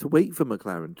patience to wait for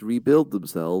McLaren to rebuild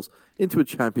themselves into a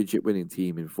championship-winning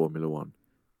team in Formula One.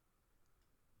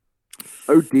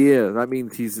 Oh dear, that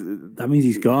means he's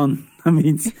gone. That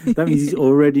means he's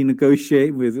already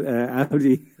negotiating with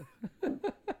Audi.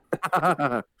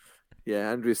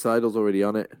 Yeah, Andrew Seidel's already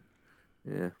on it.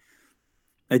 Yeah,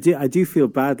 I do feel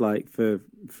bad, like for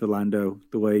Lando,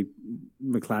 the way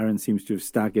McLaren seems to have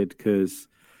staggered, because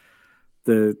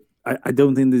I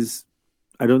don't think there's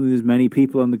many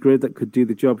people on the grid that could do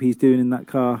the job he's doing in that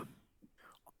car.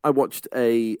 I watched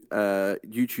a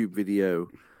YouTube video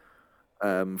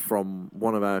from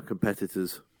one of our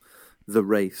competitors, The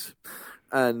Race,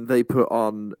 and they put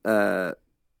on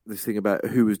this thing about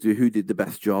who did the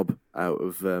best job out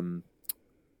of the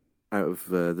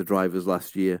drivers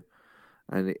last year,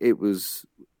 and it's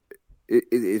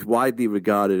widely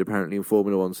regarded apparently in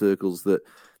Formula One circles that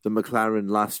the McLaren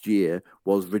last year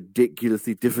was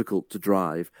ridiculously difficult to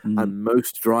drive, and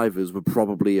most drivers would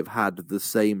probably have had the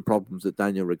same problems that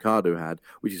Daniel Ricciardo had,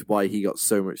 which is why he got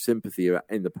so much sympathy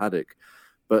in the paddock.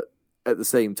 But at the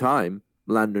same time,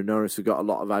 Lando Norris got a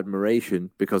lot of admiration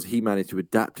because he managed to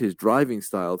adapt his driving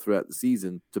style throughout the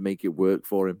season to make it work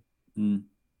for him.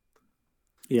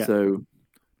 Yeah. So,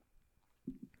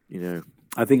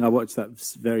 I think I watched that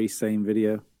very same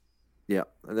video. Yeah,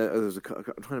 and there was I'm trying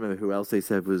to remember who else they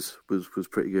said was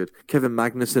pretty good. Kevin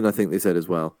Magnussen, I think they said as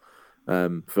well,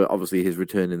 for obviously his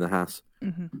return in the Haas.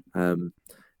 Mm-hmm.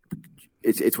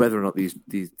 It's whether or not these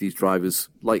drivers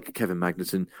like Kevin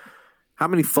Magnussen. How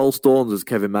many false dawns has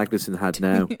Kevin Magnussen had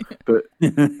now? But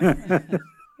it'd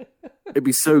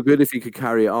be so good if he could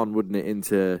carry it on, wouldn't it?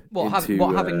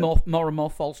 Having more and more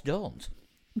false dawns.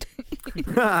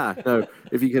 No,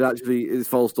 if he could actually, his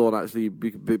false dawn actually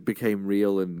became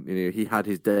real, and he had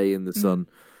his day in the sun,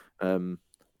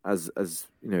 as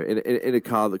in a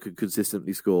car that could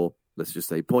consistently score, let's just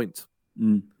say, points.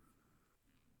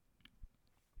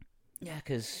 Yeah,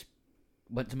 because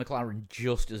went to McLaren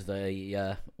just as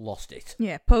they lost it.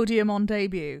 Yeah, podium on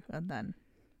debut, and then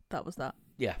that was that.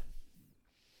 Yeah.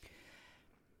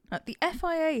 The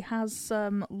FIA has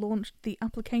launched the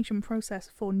application process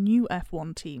for new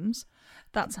F1 teams.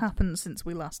 That's happened since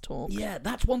we last talked. Yeah,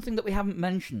 that's one thing that we haven't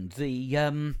mentioned.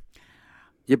 Yeah,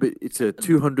 but it's a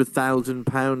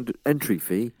 £200,000 entry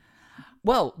fee.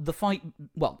 Well, I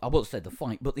won't say the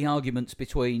fight, but the arguments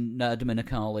between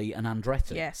Domenicali and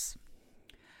Andretti. Yes.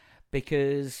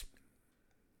 Because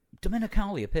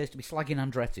Domenicali appears to be slagging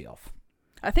Andretti off.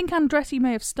 I think Andretti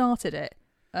may have started it.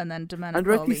 And then Domenicali.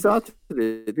 Andretti started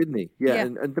it, didn't he? Yeah.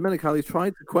 And Domenicali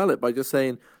tried to quell it by just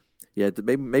saying, "Yeah,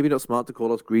 maybe not smart to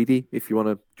call us greedy if you want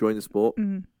to join the sport."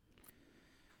 And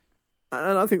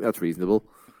I think that's reasonable.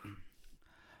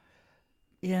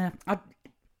 Yeah,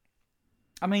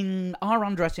 I mean, are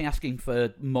Andretti asking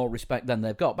for more respect than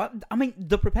they've got? But I mean,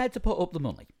 they're prepared to put up the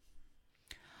money.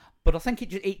 But I think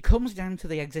it comes down to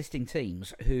the existing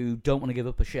teams who don't want to give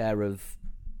up a share of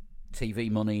TV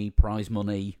money, prize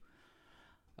money.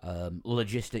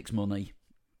 Logistics money.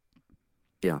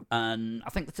 Yeah. And I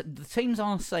think the teams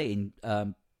are saying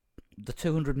the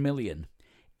 200 million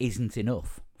isn't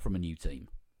enough from a new team.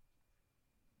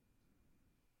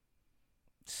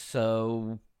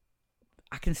 So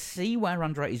I can see where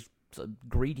Andretti's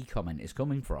greedy comment is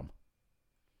coming from.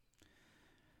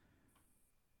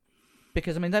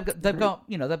 Because I mean they've got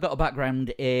a background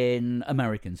in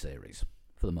American series.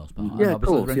 For the most part, yeah,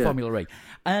 obviously they're in yeah. Formula E,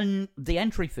 and the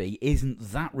entry fee isn't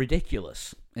that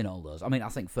ridiculous in all those. I mean, I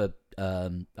think for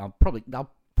I'll probably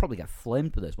get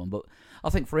flamed for this one, but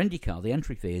I think for IndyCar the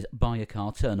entry fee is buy a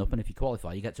car, turn up, and if you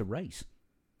qualify, you get to race.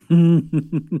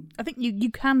 I think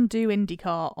you can do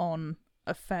IndyCar on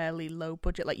a fairly low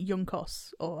budget, like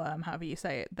Juncos or however you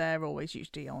say it. They're always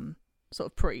usually on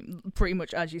sort of pretty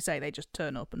much as you say. They just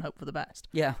turn up and hope for the best.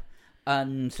 Yeah,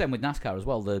 and same with NASCAR as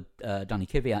well. The Danny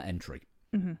Kvyat entry.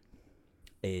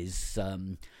 Is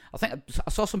I think I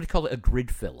saw somebody call it a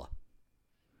grid filler.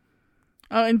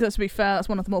 Oh, and to be fair, that's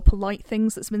one of the more polite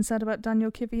things that's been said about Daniel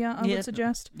Kvyat, I would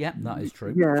suggest. Yeah, that is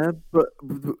true. Yeah, but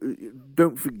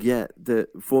don't forget that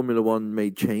Formula One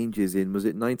made changes was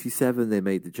it 97 they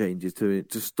made the changes to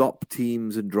stop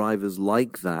teams and drivers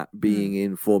like that being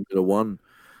in Formula One,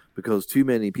 because too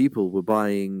many people were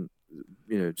buying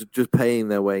just paying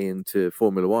their way into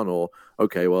Formula One, or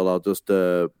okay, well, I'll just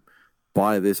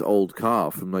buy this old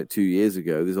car from like 2 years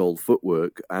ago, this old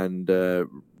footwork, and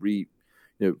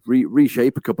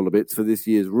reshape a couple of bits for this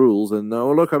year's rules. And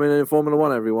oh, look, I'm in Formula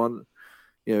One, everyone.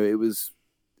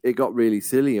 It got really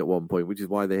silly at one point, which is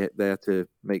why they had to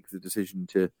make the decision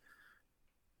to.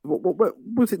 What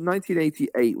was it?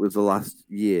 1988 was the last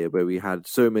year where we had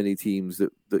so many teams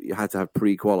that you had to have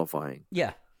pre-qualifying.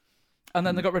 Yeah, and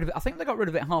then they got rid of it. I think they got rid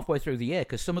of it halfway through the year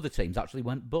because some of the teams actually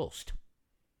went bust.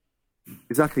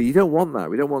 Exactly. You don't want that.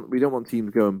 We don't want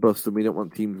teams going bust, and we don't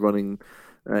want teams running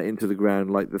into the ground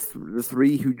like the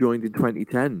three who joined in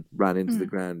 2010 ran into the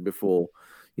ground before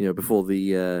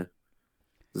the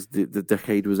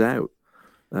decade was out.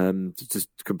 Just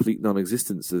complete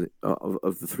non-existence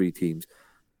of the three teams.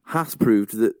 Haas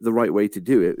proved that the right way to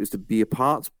do it is to be a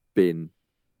parts bin,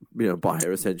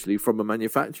 buyer essentially from a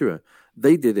manufacturer.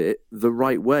 They did it the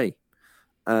right way.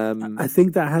 I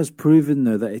think that has proven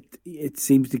though that it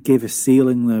seems to give a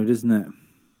ceiling though, doesn't it?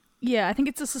 Yeah, I think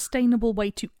it's a sustainable way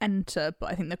to enter,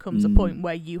 but I think there comes a point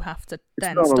where you have to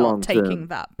then start taking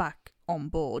that back on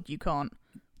board. You can't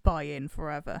buy in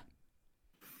forever.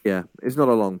 Yeah, it's not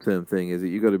a long-term thing, is it?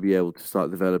 You've got to be able to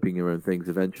start developing your own things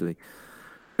eventually.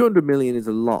 200 million is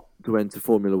a lot to enter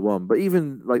Formula One, but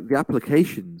even like the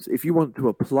applications, if you want to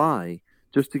apply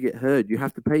just to get heard, you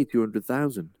have to pay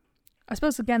 200,000. I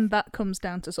suppose again that comes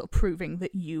down to sort of proving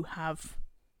that you have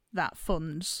that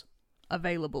funds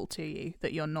available to you,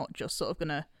 that you're not just sort of going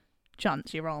to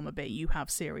chance your arm a bit. You have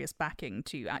serious backing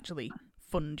to actually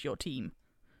fund your team.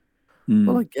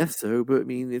 Well, I guess so, but I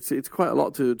mean, it's quite a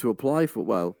lot to apply for.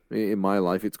 Well, in my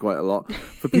life, it's quite a lot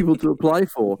for people to apply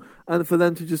for, and for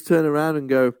them to just turn around and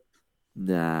go,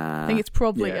 nah. I think it's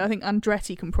probably. Yeah. I think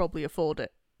Andretti can probably afford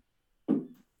it. In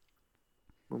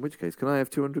which case, can I have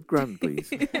 200 grand, please?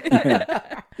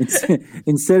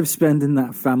 Instead of spending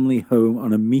that family home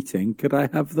on a meeting, could I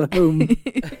have the home?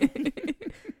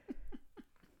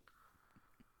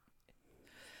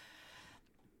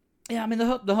 Yeah, I mean the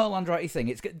whole Andretti thing.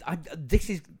 This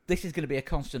is going to be a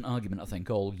constant argument, I think,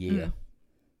 all year.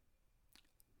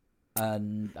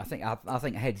 And I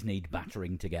think heads need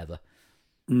battering together.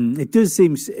 It does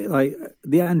seem like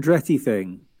the Andretti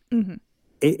thing. Mm-hmm.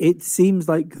 It seems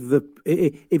like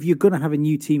if you're going to have a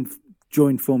new team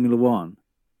join Formula One,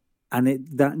 and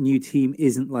that new team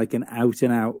isn't like an out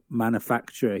and out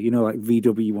manufacturer, like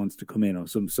VW wants to come in or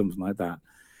something like that,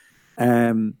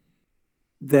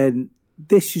 then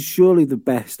this is surely the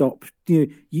best option.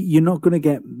 You're not going to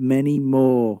get many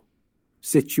more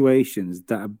situations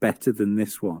that are better than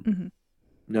this one. Mm-hmm.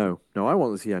 No, I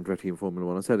want to see Andretti in Formula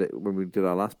One. I said it when we did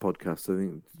our last podcast. I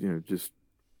think just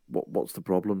what's the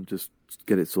problem? Just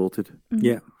get it sorted. Mm-hmm.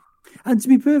 Yeah, and to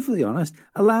be perfectly honest,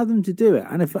 allow them to do it.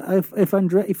 And if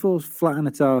Andretti falls flat on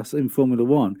its arse in Formula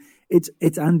One, it's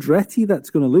Andretti that's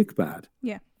going to look bad.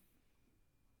 Yeah.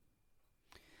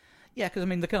 Yeah, because I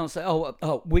mean they can't say,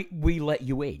 "Oh, we let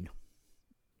you in."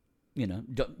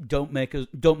 Don't make us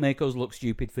look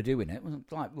stupid for doing it.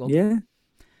 It's like, well, yeah,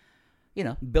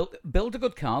 build a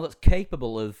good car that's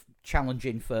capable of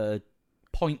challenging for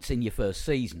points in your first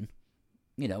season.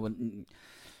 No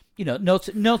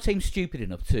team's stupid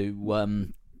enough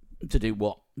to do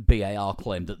what BAR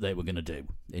claimed that they were going to do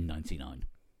in '99.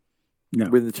 No,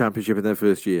 win the championship in their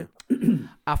first year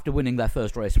after winning their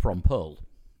first race from pole.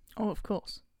 Oh, of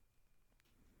course.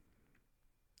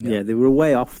 Yeah, they were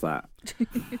way off that.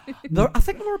 I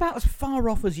think they were about as far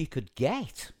off as you could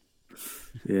get.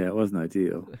 Yeah, it wasn't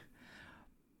ideal.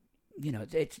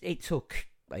 It took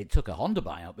a Honda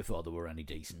buyout before they were any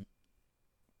decent.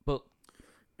 But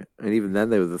and even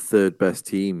then, they were the third best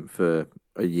team for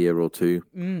a year or two.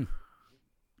 I mean,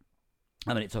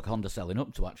 it took Honda selling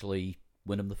up to actually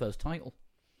win them the first title.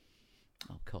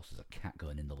 Oh, of course, there's a cat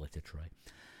going in the litter tray.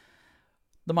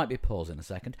 There might be a pause in a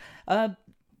second.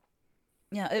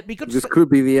 Yeah, it'd be good. This could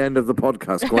be the end of the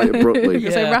podcast quite abruptly.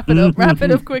 Yeah. So wrap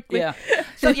it up quickly. Yeah.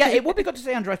 So yeah, it would be good to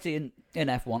see Andretti in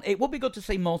F1. It would be good to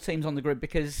see more teams on the grid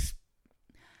because,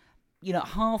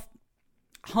 half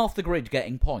the grid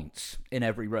getting points in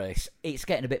every race, it's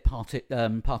getting a bit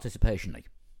participation-y.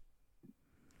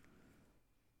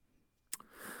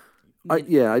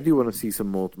 I do want to see some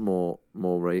more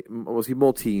race. We'll see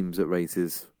more teams at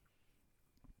races.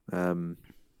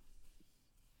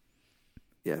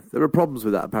 Yeah, there are problems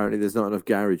with that. Apparently, there's not enough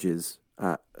garages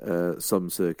at some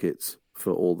circuits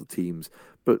for all the teams.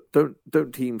 But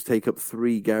don't teams take up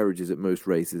 3 garages at most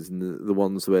races, and the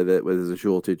ones where there's a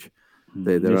shortage,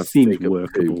 it seems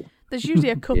workable. There's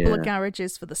usually a couple of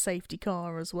garages for the safety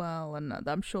car as well, and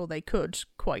I'm sure they could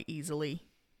quite easily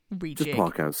rejig. Just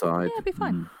park outside. Yeah, it'd be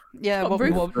fine. Yeah, What, what,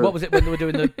 Ruth? what was it when they were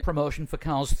doing the promotion for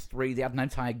Cars 3? They had an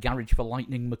entire garage for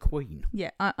Lightning McQueen.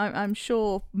 Yeah, I'm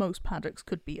sure most paddocks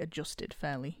could be adjusted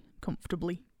fairly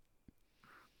comfortably.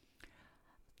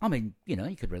 I mean, you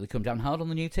could really come down hard on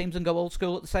the new teams and go old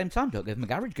school at the same time. Don't give them a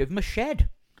garage, give them a shed.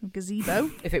 A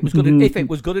gazebo. If it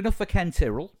was good enough for Ken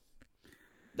Tyrrell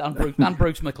and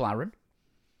Bruce McLaren.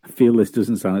 I feel this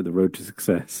doesn't sound like the road to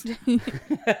success.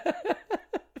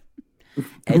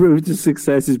 The road to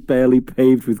success is barely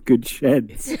paved with good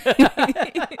sheds.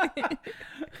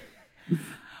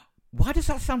 Why does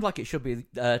that sound like it should be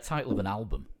the title of an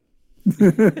album?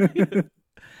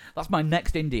 That's my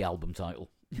next indie album title.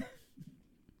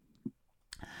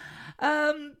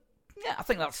 Yeah, I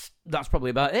think that's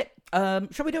probably about it.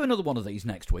 Shall we do another one of these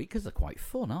next week? Because they're quite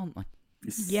fun, aren't they?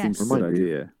 Yes. Seems a good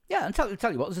idea. Yeah, and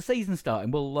tell you what, as the season's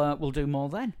starting, we'll do more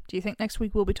then. Do you think next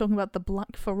week we'll be talking about the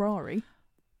black Ferrari?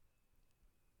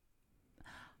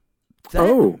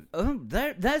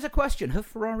 There's a question. Have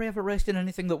Ferrari ever raced in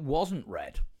anything that wasn't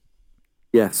red?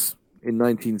 Yes, in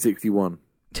 1961.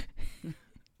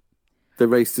 They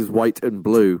raced as white and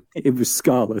blue. It was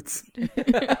scarlet.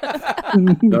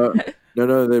 No.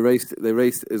 They raced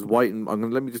as white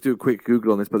and. Let me just do a quick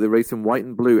Google on this. But they raced in white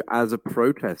and blue as a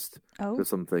protest to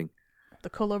something. The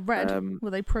colour red.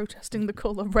 Were they protesting the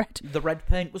colour red? The red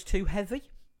paint was too heavy.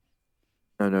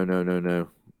 No.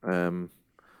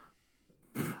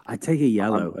 I take a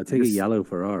yellow. I take a yellow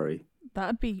Ferrari.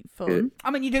 That'd be fun.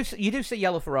 I mean, you do see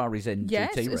yellow Ferraris in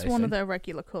yes, GT racing. It's one of their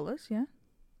regular colours. Yeah.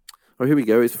 Oh, here we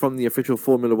go. It's from the official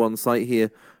Formula One site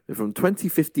here. From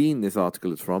 2015, this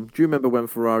article is from. Do you remember when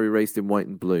Ferrari raced in white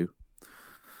and blue?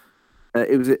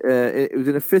 It was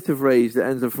in a fit of rage that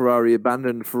Enzo Ferrari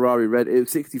abandoned Ferrari red. It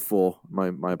was 64.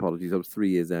 My apologies. I was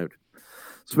 3 years out.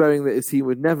 Swearing that his team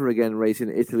would never again race in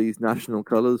Italy's national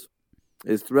colours.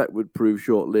 His threat would prove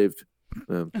short-lived.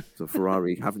 So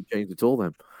Ferrari haven't changed at all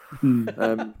then.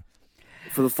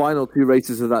 For the final two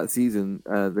races of that season,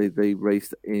 they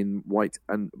raced in white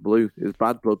and blue. It was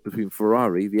bad blood between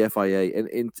Ferrari, the FIA,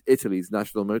 and Italy's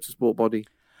national motorsport body.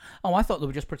 Oh, I thought they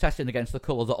were just protesting against the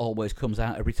colour that always comes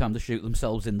out every time they shoot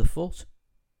themselves in the foot.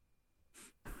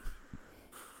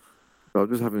 So I'm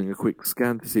just having a quick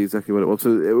scan to see exactly what it was.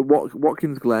 So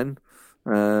Watkins Glen,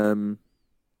 there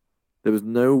was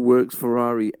no Works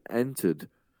Ferrari entered.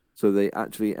 So they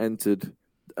actually entered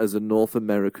as a North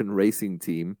American racing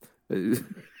team.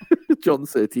 John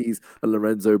Surtees and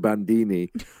Lorenzo Bandini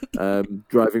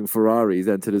driving Ferraris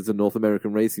entered as a North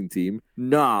American racing team.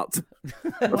 NART.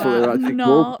 That's what they're actually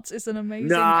called. NART is an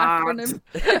amazing acronym.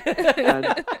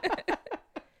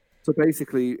 So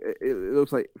basically, it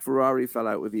looks like Ferrari fell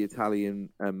out with the Italian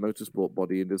motorsport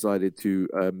body and decided to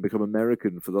become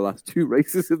American for the last two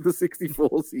races of the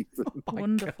 '64 season.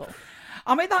 Wonderful. God.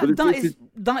 I mean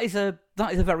that is a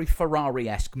very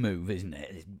Ferrari-esque move, isn't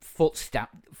it?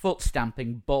 Foot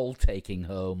stamping, ball taking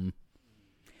home,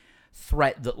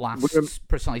 threat that lasts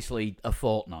precisely a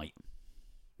fortnight.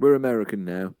 We're American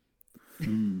now.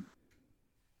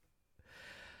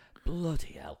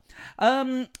 Bloody hell.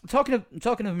 Talking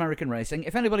of American racing,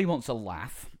 if anybody wants a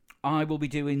laugh, I will be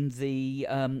doing the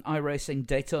iRacing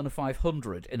Daytona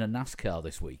 500 in a NASCAR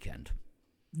this weekend.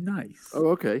 Nice. Oh,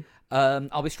 okay.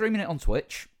 I'll be streaming it on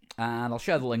Twitch, and I'll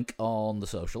share the link on the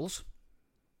socials.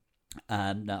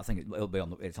 And I think it'll be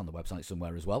it's on the website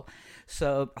somewhere as well.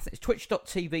 So I think it's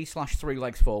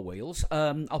twitch.tv/3legs4wheels.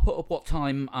 I'll put up what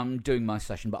time I'm doing my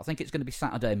session, but I think it's going to be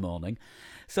Saturday morning.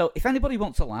 So if anybody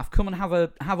wants to laugh, come and have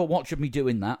a watch of me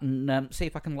doing that, and see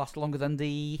if I can last longer than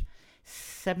the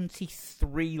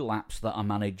 73 laps that I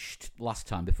managed last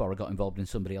time before I got involved in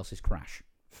somebody else's crash.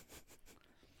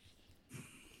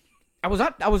 I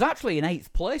was actually in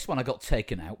 8th place when I got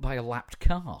taken out by a lapped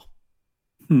car.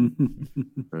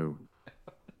 Oh.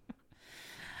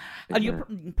 And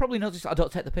you probably noticed I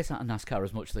don't take the piss out of NASCAR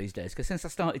as much these days, because since I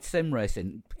started sim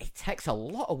racing, it takes a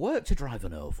lot of work to drive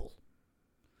an oval.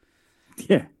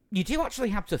 Yeah. You do actually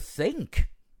have to think.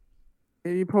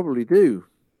 Yeah, you probably do.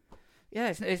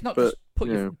 Yeah, it's not just put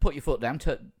your foot down,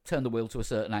 turn the wheel to a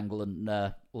certain angle, and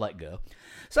let go.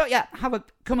 So yeah,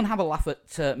 come and have a laugh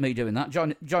at me doing that.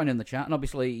 Join in the chat, and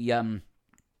obviously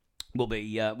we'll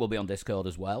be on Discord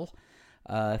as well.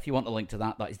 If you want a link to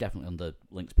that is definitely on the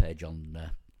links page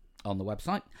on the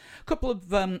website. Couple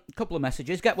of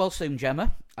messages. Get well soon,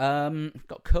 Gemma.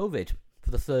 Got COVID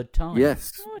for the 3rd time.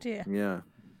 Yes. Oh dear. Yeah.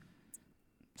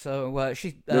 So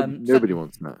she nobody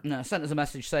wants that. No, sent us a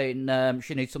message saying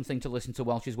she needs something to listen to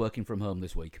while she's working from home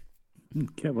this week.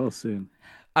 Get well soon.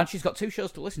 And she's got 2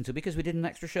 shows to listen to because we did an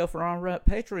extra show for our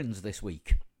patrons this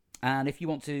week. And if you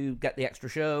want to get the extra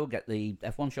show, get the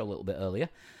F1 show a little bit earlier,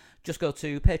 just go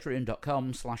to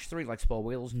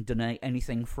patreon.com/3legs4wheels and donate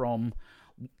anything from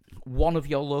one of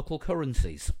your local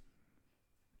currencies.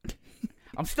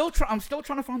 I'm still trying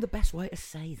to find the best way to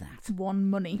say that. One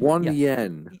money. 1 Yeah.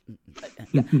 yen.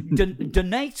 Yeah.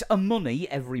 Donate a money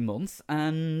every month,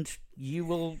 and you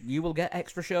will get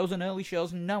extra shows and early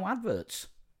shows and no adverts.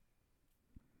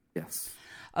 Yes.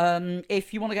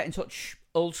 If you want to get in touch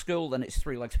old school, then it's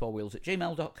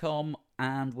 3legs4wheels@gmail.com,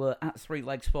 and we're at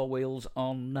 3legs4wheels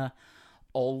on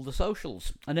all the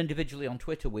socials. And individually on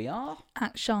Twitter we are...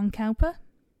 At Sean Cowper.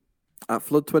 At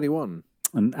Flood21.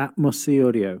 And at Must See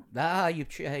Audio. You've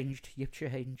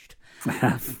changed.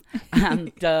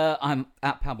 And I'm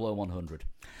at Pablo100.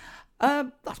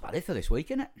 That's about it for this week,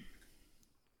 isn't it?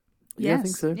 Yeah, I Yes.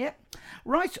 think so. Yeah.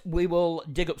 Right, we will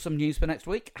dig up some news for next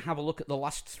week, have a look at the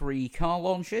last 3 car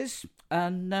launches,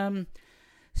 and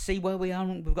see where we are.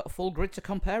 We've got a full grid to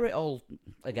compare it all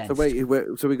against.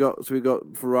 So we got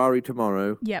Ferrari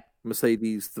tomorrow, Yep.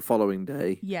 Mercedes the following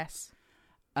day. Yes.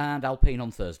 And Alpine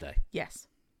on Thursday. Yes.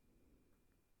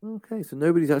 Okay, so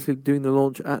nobody's actually doing the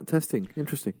launch at testing.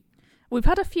 Interesting. We've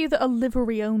had a few that are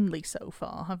livery only so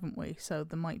far, haven't we? So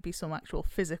there might be some actual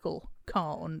physical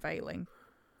car unveiling.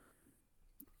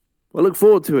 Well, look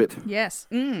forward to it. Yes.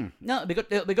 No, it'll be good.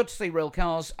 It'll be good to see real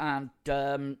cars, and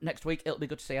next week it'll be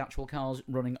good to see actual cars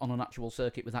running on an actual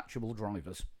circuit with actual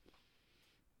drivers.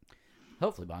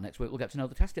 Hopefully by next week we'll get to know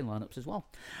the testing lineups as well.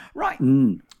 Right,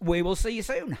 we will see you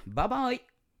soon. Bye-bye.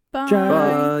 Bye.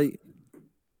 Bye.